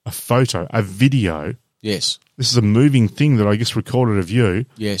a photo, a video. yes, This is a moving thing that I just recorded of you,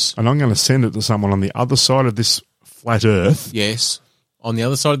 yes, and I'm going to send it to someone on the other side of this flat Earth, yes, on the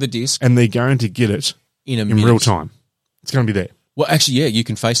other side of the disc and they're going to get it in a in minute. real time. It's going to be there, Well, actually, yeah, you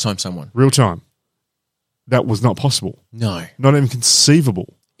can FaceTime someone. real time. That was not possible, No, not even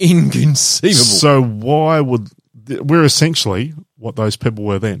conceivable. inconceivable. So why would we're essentially what those people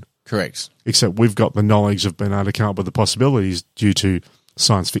were then? Correct. Except we've got the knowledge of being able to come up with the possibilities due to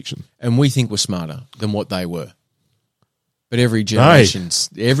science fiction. And we think we're smarter than what they were. But every every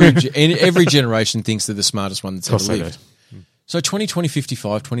generation thinks they're the smartest one that's Of course ever they lived. So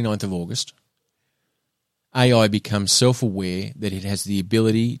 2055, 29th of August, AI becomes self-aware that it has the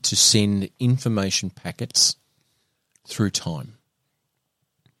ability to send information packets through time.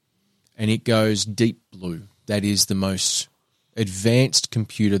 And it goes deep blue. That is the most advanced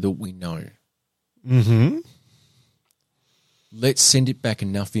computer that we know. Mm-hmm. Let's send it back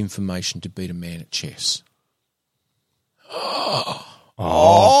enough information to beat a man at chess.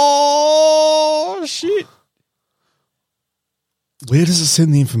 Oh, shit. Where does it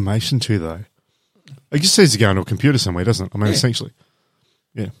send the information to, though? It just says to go into a computer somewhere, doesn't it? I mean, Yeah. essentially.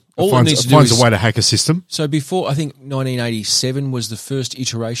 Yeah. All it needs to do finds is- a way to hack a system. So before, I think 1987 was the first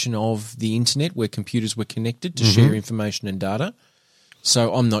iteration of the internet where computers were connected to share information and data.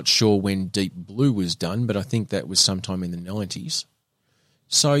 So I'm not sure when Deep Blue was done, but I think that was sometime in the 90s.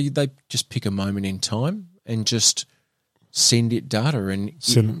 So they just pick a moment in time and just send it data, and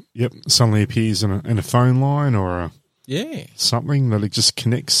Suddenly appears in a phone line or yeah, something that it just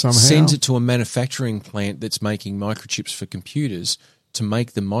connects somehow. sends it to a manufacturing plant that's making microchips for computers to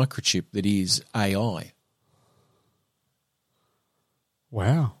make the microchip that is AI,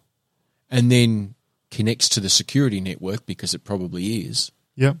 Wow. and then connects to the security network, because it probably is,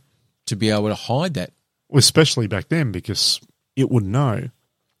 Yep. to be able to hide that. Well, especially back then, because it would know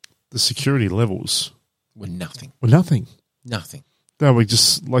the security levels Were nothing. were nothing. Nothing. They were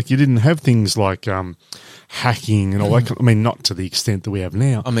just like, you didn't have things like hacking and all that. I mean, not to the extent that we have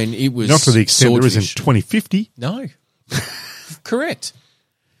now. I mean, it was Not to the extent there is in swordfish. 2050. No. Correct.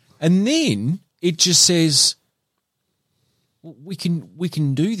 And then it just says, well, we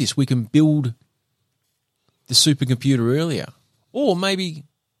can do this. We can build the supercomputer earlier. Or maybe,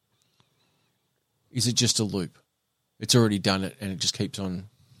 is it just a loop? It's already done it and it just keeps on.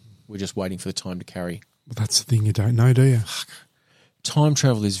 We're just waiting for the time to carry. But that's the thing you don't know, do you? Time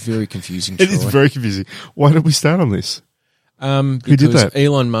travel is very confusing, It is Troy. very confusing. Why did we start on this? Who did that?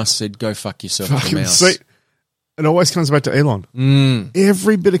 Elon Musk said, go fuck yourself with the Fucking mouse. see, it always comes back to Elon.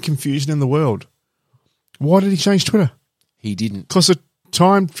 Every bit of confusion in the world. Why did he change Twitter? He didn't. Because of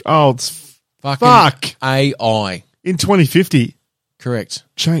time. Oh, it's Fucking fuck. AI. In 2050, Correct.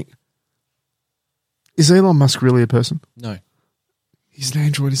 change. Is Elon Musk really a person? No. He's an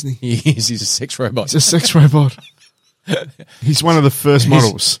android, isn't he? He's a sex robot. He's a sex robot. He's one of the first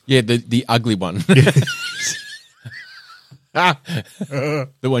models. Yeah, the ugly one. The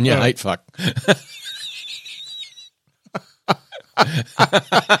one you hate fuck.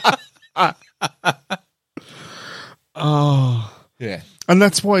 Oh. Yeah. And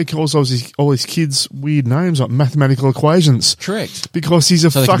that's why he calls all his kids weird names like mathematical equations. Correct. Because he's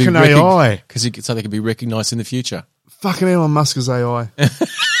a So they can fucking be AI. so they can be recognized in the future. Fucking Elon Musk is AI.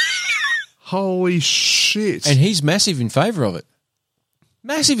 Holy shit. And he's massive in favour of it.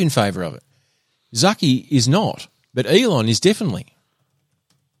 Massive in favour of it. Zucky is not, but Elon is definitely.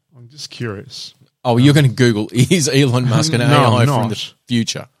 I'm just curious. Oh, you're going to Google, is Elon Musk an No, AI I'm from not. the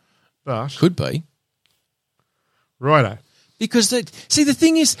future? But, Could be. righto. Because, the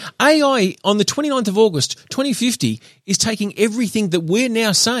thing is, AI on the 29th of August, 2050, is taking everything that we're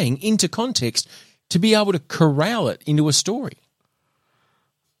now saying into context to be able to corral it into a story.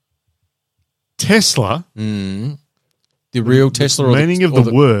 Tesla, The real Tesla or meaning of or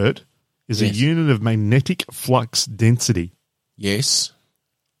the word, is Yes. a unit of magnetic flux density. Yes.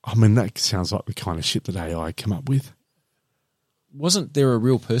 I mean, that sounds like the kind of shit that AI come up with. Wasn't there a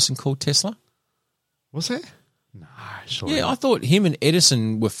real person called Tesla? Was there? No, surely Yeah, I not. thought him and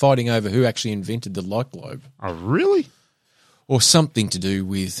Edison were fighting over who actually invented the light globe. Oh, really? Or something to do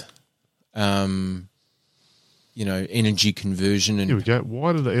with, energy conversion. Here And we go.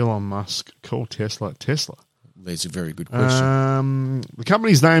 Why did Elon Musk call Tesla Tesla? That's a very good question. The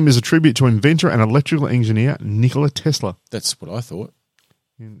company's name is a tribute to inventor and electrical engineer Nikola Tesla. That's what I thought.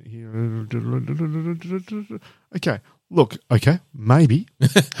 Okay, look, maybe.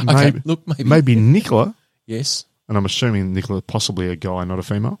 Maybe. Nikola, Yes. and I'm assuming Nikola possibly a guy, not a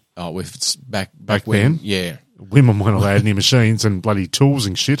female. Oh, if it's back Back when, then? yeah, Women weren't allowed any machines and bloody tools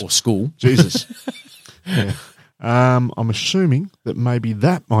and shit. or school. Jesus. Yeah. I'm assuming that maybe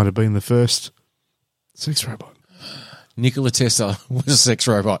that might have been the first sex robot. Nikola Tesla was a sex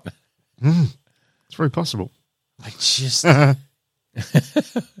robot. It's very possible. I just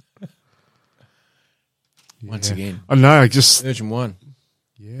once Yeah. again, I know, just Virgin One.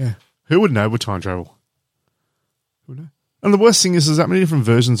 yeah. Who would know with time travel? Who would know? And the worst thing is there's that many different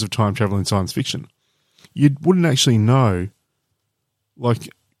versions of time travel in science fiction. You wouldn't actually know, like,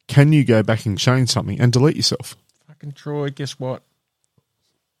 can you go back and change something and delete yourself? Fucking Troy, guess what?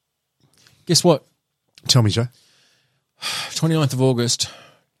 Guess what? Tell me, Joe. 29th of August,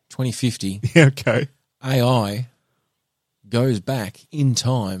 2050, Yeah, okay. AI goes back in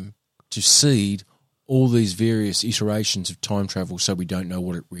time to seed all these various iterations of time travel so we don't know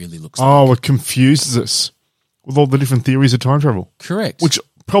what it really looks like. Oh, it confuses us with all the different theories of time travel, Correct. which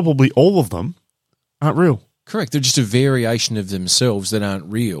probably all of them aren't real. Correct. They're just a variation of themselves that aren't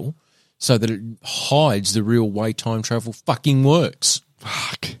real so that it hides the real way time travel fucking works.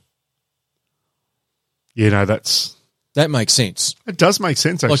 Fuck. Yeah, no, That makes sense. it does make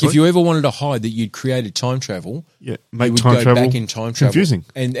sense, actually. Like if you ever wanted to hide that you'd created time travel, yeah, you make would time go travel back in time travel confusing.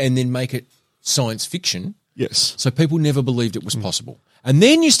 and then make it science fiction. Yes. So people never believed it was possible. And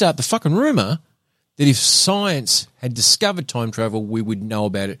then you start the fucking rumor that if science had discovered time travel, we would know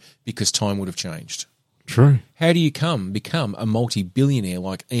about it because time would have changed. True. How do you become a multi-billionaire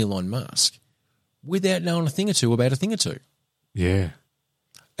like Elon Musk without knowing a thing or two about a thing or two? Yeah.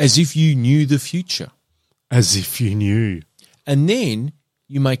 As if you knew the future. As if you knew. And then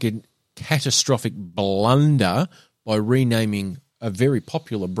you make a catastrophic blunder by renaming a very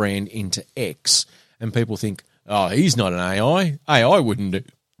popular brand into X, and people think, oh, he's not an AI. AI wouldn't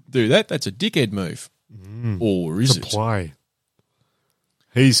do that. That's a dickhead move. Or is it? Play.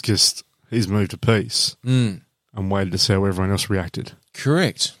 He's moved a piece and waited to see how everyone else reacted.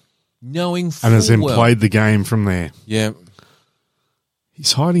 Correct. Knowing full And has then well. played the game from there. Yeah.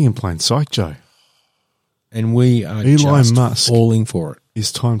 He's hiding in plain sight, Joe. And we are Elon just Musk. falling for it.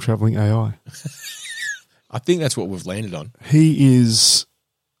 Is time traveling AI. I think that's what we've landed on. He is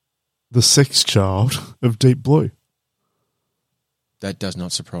the sex child of Deep Blue. That does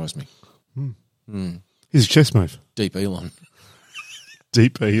not surprise me. He's a chess move. Deep Elon.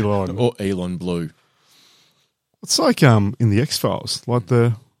 Deep Elon. Or Elon Blue. It's like in the X-Files, like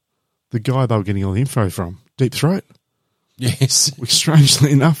the guy they were getting all the info from, Deep Throat, Yes. which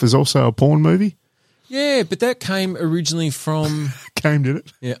strangely enough is also a porn movie. Yeah, but that came originally from... Came, did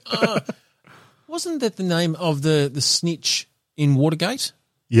it? Yeah. Wasn't that the name of the snitch in Watergate?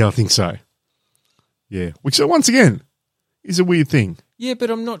 Yeah, I think so. Yeah, which once again is a weird thing. Yeah, but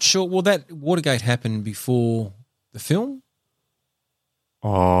I'm not sure. Well, that Watergate happened before the film?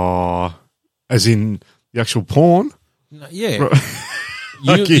 Oh, as in the actual porn? No, yeah.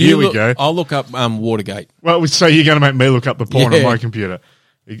 Right. Okay, here we go. I'll look up Watergate. Well, so you're going to make me look up the porn on Yeah. my computer.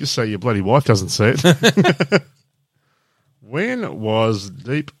 You just say your bloody wife doesn't see it. When was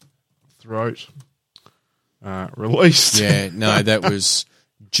Deep Throat released? Yeah, no, that was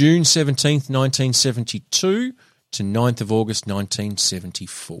June 17th, 1972 to 9th of August,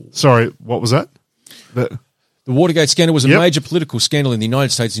 1974. Sorry, what was that? The Watergate scandal was a Yep. major political scandal in the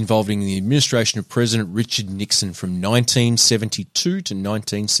United States involving the administration of President Richard Nixon from 1972 to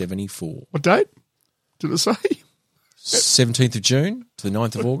 1974. What date did it say? 17th of June to the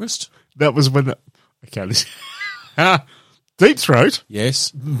 9th of August. That was when. Okay, Deep Throat,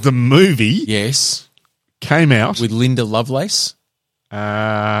 Yes, the movie, yes, came out. with Linda Lovelace.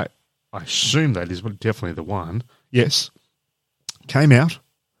 I assume that is definitely the one. Yes. Came out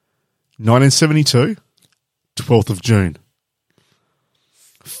 1972, 12th of June.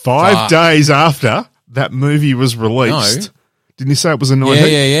 5 Fuck. days after that movie was released. No. Didn't you say it was a 19th?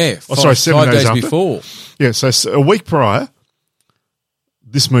 Yeah. Oh, sorry, 7 5 days days after? before. Yeah, so a week prior,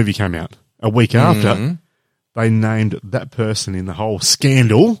 this movie came out. A week after, they named that person in the whole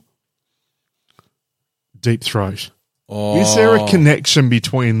scandal Deep Throat. Oh, Is there a connection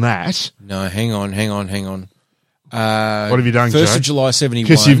between that? No, hang on. What have you done, 1st Joe? of July 71.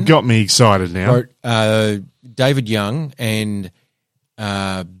 Because you've got me excited now. wrote, David Young and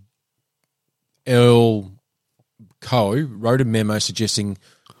Earl Coe wrote a memo suggesting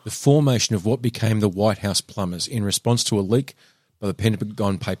the formation of what became the White House plumbers in response to a leak by the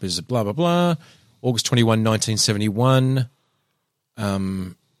Pentagon Papers, blah, blah, blah. August 21, 1971.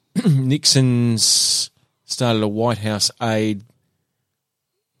 Nixon's started a White House aide.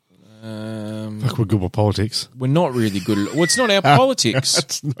 Fuck, we're good with politics. We're not really good at it. Well, it's not our politics.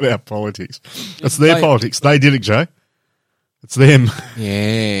 That's not our politics. That's their politics. They did it, Joe. It's them.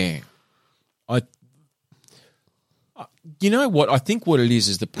 Yeah. You know what? I think what it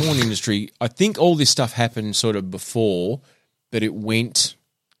is the porn industry. I think all this stuff happened sort of before, but it went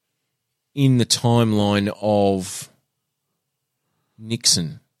in the timeline of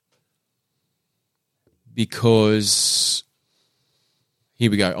Nixon. Because,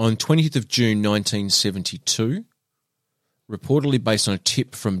 here we go. On 20th of June 1972, reportedly based on a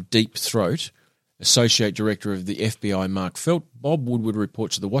tip from Deep Throat, Associate Director of the FBI Mark Felt, Bob Woodward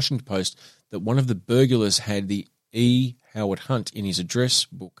reports to the Washington Post that one of the burglars had the E. Howard Hunt in his address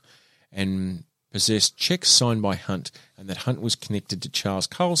book and possessed checks signed by Hunt, and that Hunt was connected to Charles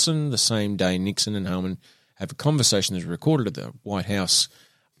Carlson the same day Nixon and Hellman have a conversation that was recorded at the White House.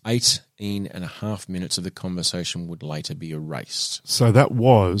 18.5 minutes of the conversation would later be erased. So that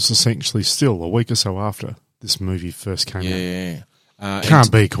was essentially still a week or so after this movie first came out. Yeah.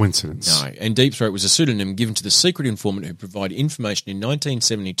 Can't be a coincidence. No, and Deep Throat was a pseudonym given to the secret informant who provided information in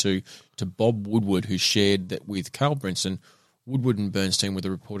 1972 to Bob Woodward, who shared that with Carl Brinson. Woodward and Bernstein were the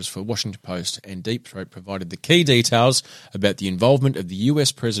reporters for Washington Post, and Deep Throat provided the key details about the involvement of the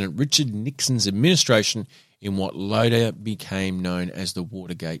US President Richard Nixon's administration in what later became known as the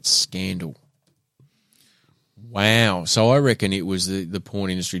Watergate scandal. Wow. So I reckon it was the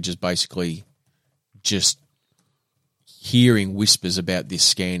porn industry just basically just hearing whispers about this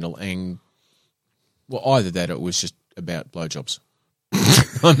scandal and, well, either that or it was just about blowjobs.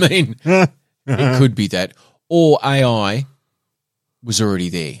 I mean, it could be that. Or AI was already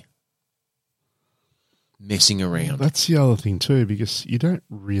there, messing around. Well, that's the other thing too, because you don't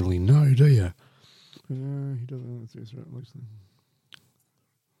really know, do you? He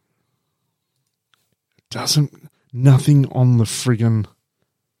doesn't. Nothing on the friggin'.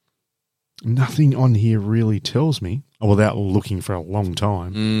 Nothing on here really tells me, without looking for a long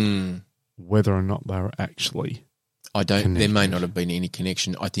time, whether or not they were actually. I don't. Connected. There may not have been any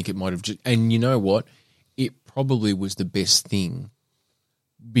connection. I think it might have just. And you know what? It probably was the best thing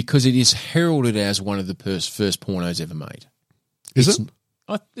because it is heralded as one of the first pornos ever made. Is it?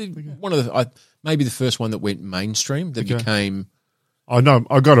 One of the maybe the first one that went mainstream that became. I know.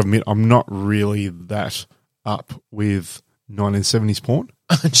 I got to admit, I'm not really that up with 1970s porn.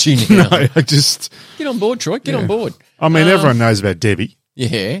 Aren't you now? No, I just get on board, Troy. Get on board. I mean, everyone knows about Debbie.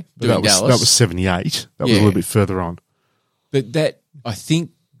 Yeah, that was 78. That was a little bit further on. But that I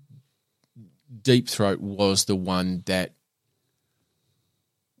think Deep Throat was the one that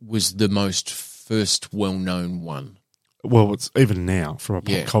was the most first well-known one. Well, it's even now, from a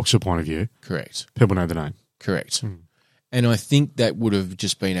pop culture point of view. Correct. People know the name. Correct. And I think that would have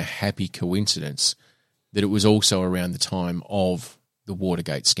just been a happy coincidence that it was also around the time of the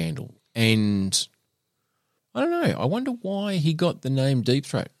Watergate scandal. And I don't know. I wonder why he got the name Deep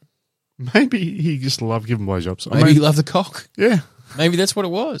Throat. Maybe he just loved giving blowjobs. Maybe he loved the cock. Yeah. Maybe that's what it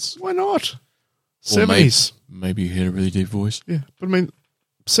was. Why not? Or 70s. Maybe he had a really deep voice. Yeah. But I mean,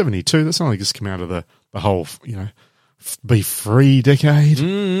 72, that's only just come out of the whole, be free decade.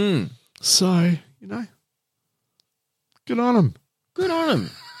 Mm-hmm. So, good on him. Good on him.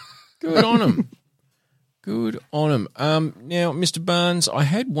 Good on him. Good on him. Now, Mr. Barnes, I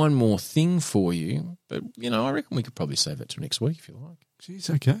had one more thing for you, but, I reckon we could probably save that till next week if you like.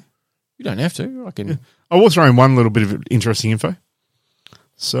 Jeez, okay. You don't have to. I can. Yeah. I will throw in one little bit of interesting info.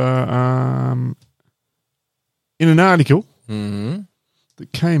 So, in an article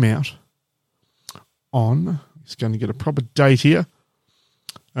that came out on, just going to get a proper date here.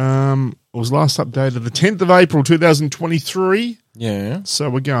 It was last updated the 10th of April, 2023. Yeah. So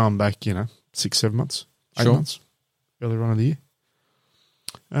we're going back, 6-7 months, 8 months, earlier on in the year.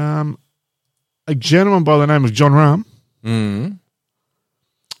 A gentleman by the name of John Rahm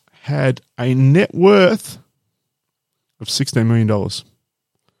had a net worth of $16 million. Okay.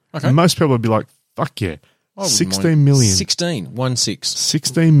 And most people would be like, fuck yeah. 16 million.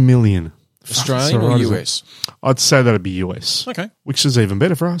 16 million. Australian or US? I'd say that'd be US. Okay. Which is even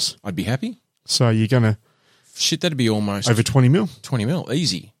better for us. I'd be happy. So you're going to... Shit, that'd be almost... Over 20 mil. 20 mil,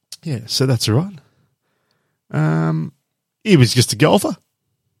 easy. Yeah, so that's all right. He was just a golfer.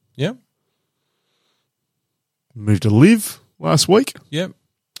 Yep. Moved to Live last week. Yep.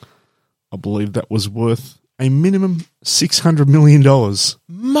 I believe that was worth a minimum $600 million.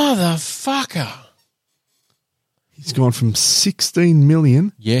 Motherfucker. He's gone from 16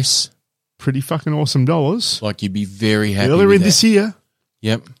 million. Yes. Pretty fucking awesome dollars. Like you'd be very happy earlier with in this year.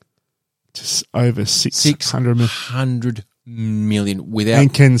 Yep. Just over 600 million. 600 million without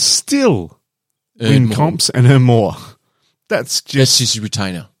And can still earn win more. comps and earn more. That's That's just just a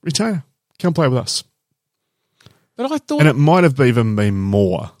retainer. retainer. Come play with us. But I thought And it might have even been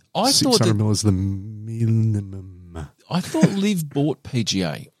more. I thought 600 that- mil is the minimum. Liv bought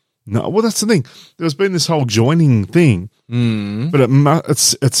PGA. No, well, that's the thing. There's been this whole joining thing, but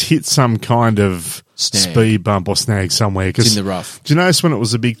it's hit some kind of Snag. speed bump or snag somewhere. It's Because in the rough. do you notice when it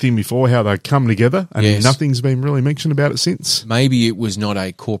was a big thing before how they come together and Yes. nothing's been really mentioned about it since? Maybe it was not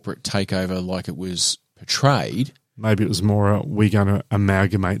a corporate takeover like it was portrayed. Maybe it was more we're going to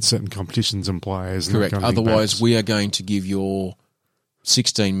amalgamate certain competitions and players. And that Correct. kind of thing, Otherwise, perhaps. we are going to give your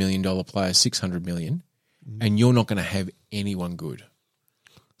 $16 million player $600 million, and you're not going to have anyone good.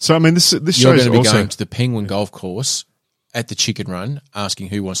 So I mean, this You're shows going to be also. going to the Penguin Golf Course at the Chicken Run, asking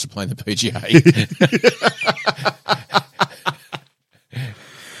who wants to play in the PGA.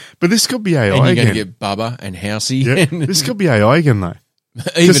 But this could be AI and you're going again. to get Bubba and Housey. Yeah, And this could be AI again though,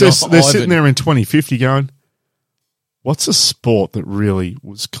 even because they're Ivan. sitting there in 2050 going, "What's a sport that really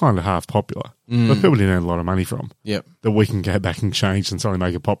was kind of half popular, but people didn't earn a lot of money from Yep. that we can go back and change and suddenly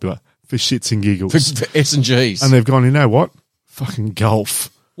make it popular for shits and giggles?" For S&Gs. And they've gone, you know what? Fucking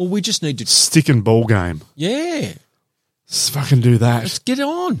golf, Well, we just need to... stick and ball game. Yeah. Let's fucking do that. Let's get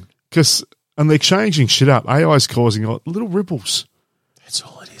on. And they're changing shit up. AI is causing little ripples. That's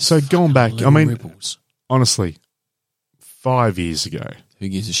all it is. So going back, I Little mean, ripples. honestly, 5 years ago, Who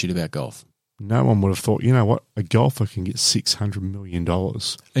gives a shit about golf? no one would have thought, you know what, a golfer can get $600 million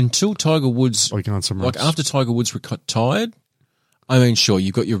Until Tiger Woods... by going somewhere Like else. after Tiger Woods retired, I mean, sure,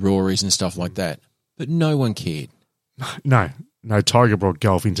 you've got your Rorys and stuff like that, but no one cared. No, Tiger brought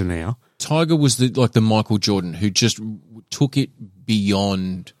golf into now. Tiger was the Michael Jordan who just took it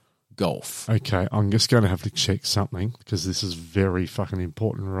beyond golf. Okay, I'm just going to have to check something because this is very fucking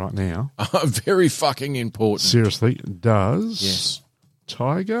important right now. Very fucking important. Seriously, does Yes.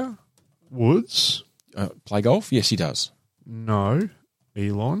 Tiger Woods Play golf? Yes, he does. know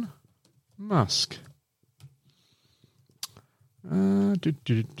Elon Musk?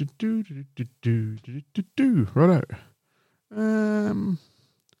 Righto.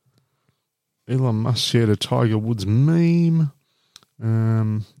 Elon Musk shared a Tiger Woods meme.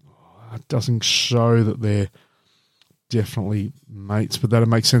 It doesn't show that they're definitely mates, but that'd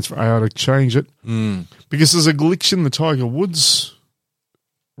make sense for AI to change it. Because there's a glitch in the Tiger Woods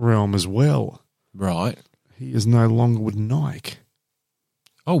realm as well. Right. He is no longer with Nike.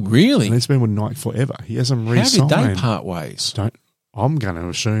 Oh, really? And he's been with Nike forever. He hasn't How re-signed. did they part ways? I'm going to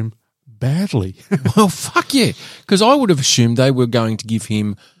assume badly. Well, fuck yeah. Because I would have assumed they were going to give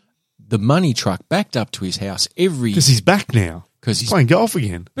him the money truck backed up to his house every... Because he's back now. Because He's he's playing golf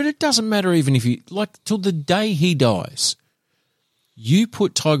again. But it doesn't matter even if he, till the day he dies, you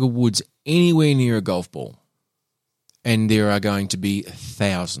put Tiger Woods anywhere near a golf ball and there are going to be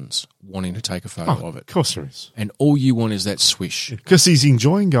thousands wanting to take a photo of Of it. course there is. And all you want is that swish. Because he's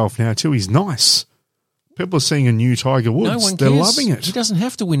enjoying golf now too. He's nice. People are seeing a new Tiger Woods. No one They're cares. loving it. He doesn't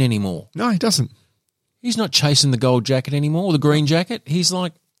have to win anymore. No, he doesn't. He's not chasing the gold jacket anymore or the green jacket. He's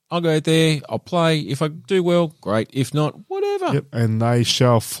like, I'll go out there, I'll play. If I do well, great. If not, whatever. Yep. And they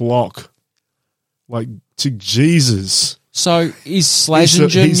shall flock like to Jesus. So is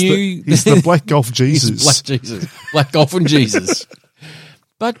Slazenger new? He's the black golf He's Jesus. Black Jesus. Black golf and Jesus.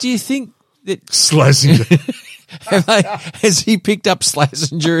 But do you think that Slazenger. has he picked up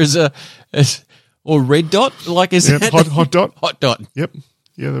Slazenger or Red Dot? Like is Yep, that hot dot. Hot Dot. Yep.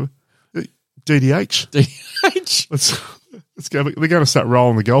 Yeah. DDH. DH. Let's go. They're going to start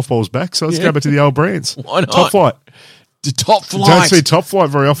rolling the golf balls back, so let's Yeah. go back to the old brands. Why not? Top Flight. The Top Don't Flight. see Top Flight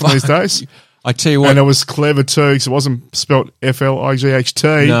very often these days. I tell you what. And it was clever too, because it wasn't spelt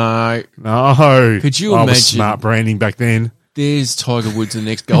FLIGHT. No. No. Could you I was imagine- smart branding back then. There's Tiger Woods the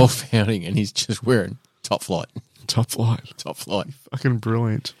next golf outing and he's just wearing Top Flight. Top Flight. Top Flight. Fucking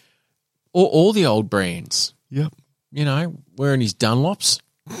brilliant. Or all the old brands. Yep. You know, wearing his Dunlops.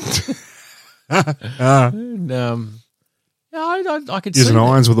 And, I could see Using that.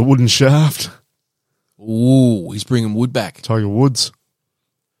 irons with a wooden shaft. Ooh, he's bringing wood back. Tiger Woods.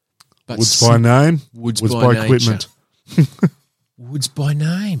 But Woods by name. Woods Woods by by nature. equipment. Woods by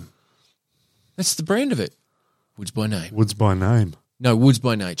name. That's the brand of it. Woods by name. Woods by name. No, Woods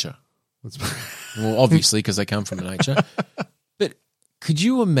by nature. Woods by- Well, obviously, because they come from nature. But could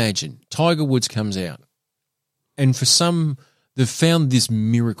you imagine Tiger Woods comes out and they've found this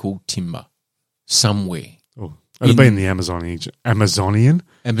miracle timber somewhere. Oh, it'd have been the Amazonian. Amazonian?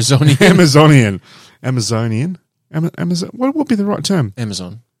 Amazon. What would be the right term?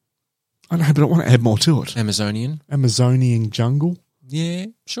 Amazon. I know, but I want to add more to it. Amazonian. Amazonian jungle. Yeah,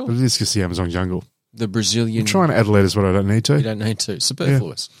 sure. But it is just the Amazon jungle. The Brazilian. I'm trying to add letters what I don't need You to. don't need to.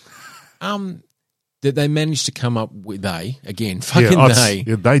 Superfluous. That they managed to come up with they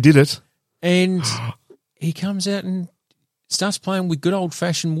They did it. and he comes out and starts playing with good old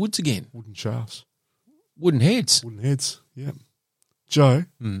fashioned woods again, Wooden shafts. wooden heads. Wooden heads. Yeah. Joe,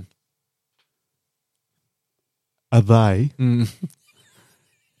 Mm. are they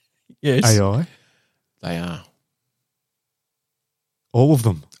Yes, AI? they are. All of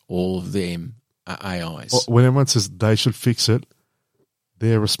them. All of them are AIs. When everyone says they should fix it,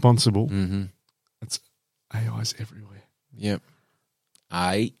 they're responsible. Mm-hmm. It's AIs everywhere. Yep.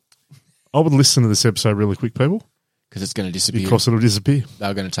 I would listen to this episode really quick, people, Because it's going to disappear. because it'll disappear.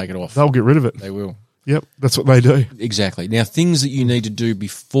 They're going to take it off. They'll get rid of it. They will. Yep, that's what they do. Exactly. Now, things that you need to do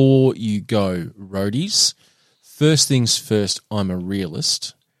before you go, roadies. First things first, I'm a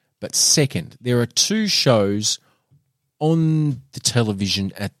realist. But second, there are two shows on the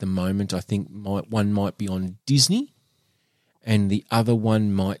television at the moment. I think one might be on Disney and the other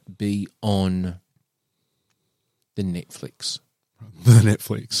one might be on the Netflix. The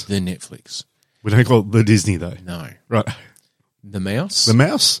Netflix. The Netflix. We don't call it the Disney, though. No. Right. The Mouse. The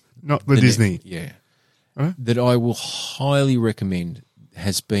mouse, not the Disney. Yeah. Huh? That I will highly recommend,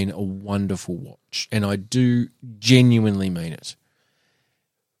 has been a wonderful watch. And I do genuinely mean it.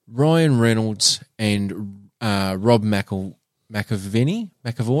 Ryan Reynolds and Rob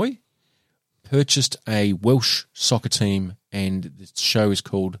McAvoy purchased a Welsh soccer team, and the show is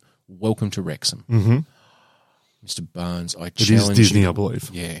called Welcome to Wrexham. Mm-hmm. Mr. Barnes, I It challenge is Disney, you. I believe.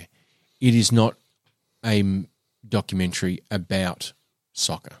 Yeah. It is not a documentary about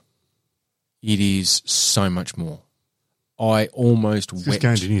soccer. It is so much more. I almost It's wept. just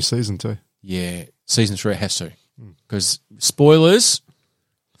going to new season too. Yeah, season 3 has to. Because spoilers,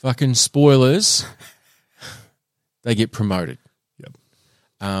 fucking spoilers, they get promoted. Yep.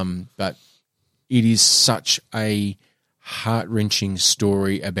 But it is such a heart-wrenching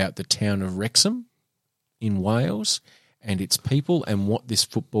story about the town of Wrexham in Wales and its people and what this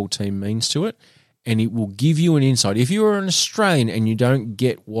football team means to it. And it will give you an insight. If you are an Australian and you don't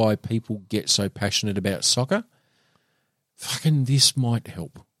get why people get so passionate about soccer, fucking this might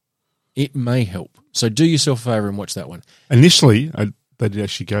help. It may help. So do yourself a favour and watch that one. Initially, they did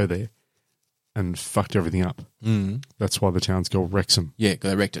actually go there and fucked everything up. Mm. That's why the town's called Wrexham. Yeah,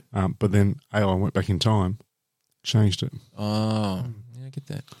 they wrecked it. But then AI went back in time, changed it. Oh, yeah, I get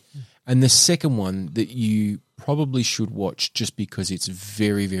that. And the second one that you probably should watch just because it's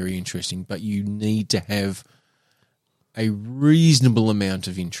very, very interesting, but you need to have a reasonable amount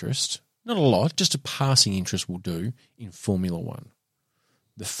of interest, not a lot, just a passing interest will do, in Formula One.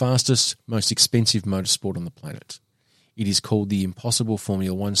 The fastest, most expensive motorsport on the planet. It is called The Impossible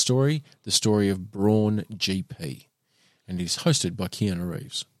Formula One Story, the story of Brawn GP. And it is hosted by Keanu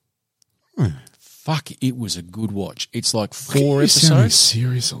Reeves. Fuck, it was a good watch. It's like 4 episodes.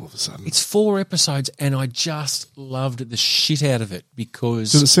 Serious all of a sudden. It's 4 episodes, and I just loved the shit out of it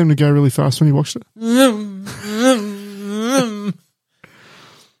because Did it seem to go really fast when you watched it?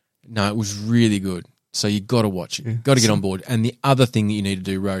 no, it was really good. So you got to watch it. Yeah. Got to get on board. And the other thing that you need to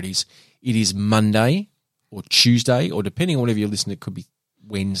do, roadies, it is Monday or Tuesday, or depending on whatever you listen, it could be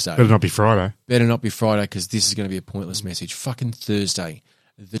Wednesday. Better not be Friday. Better not be Friday because this is going to be a pointless message. Fucking Thursday,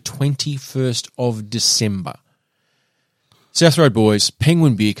 the 21st of December. South Road Boys,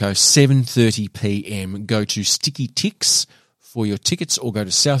 Penguin Beer Co, 7:30 p.m. Go to Sticky Ticks for your tickets or go to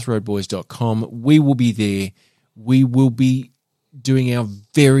southroadboys.com. We will be there. We will be doing our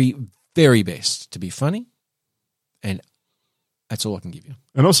very, very best to be funny, and that's all I can give you.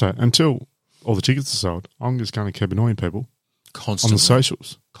 And also, until all the tickets are sold, I'm just going to keep annoying people Constantly. on the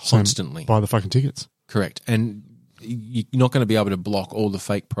socials. Constantly. saying, buy the fucking tickets. Correct. And you're not going to be able to block all the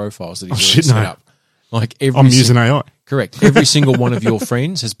fake profiles that he's Oh, already shit, set no. up. Like I'm using AI. Correct. Every single one of your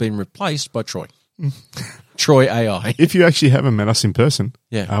friends has been replaced by Troy. Troy AI. If you actually haven't met us in person,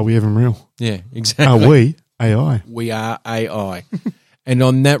 Yeah. are we even real? Yeah, exactly. Are we AI? We are AI. And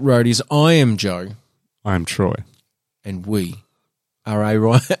on that road is I am Joe, I am Troy. and we are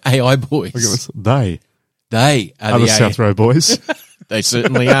AI boys. Look at this. They They are are the the South Road Boys. They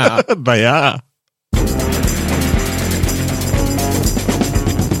certainly are. They are.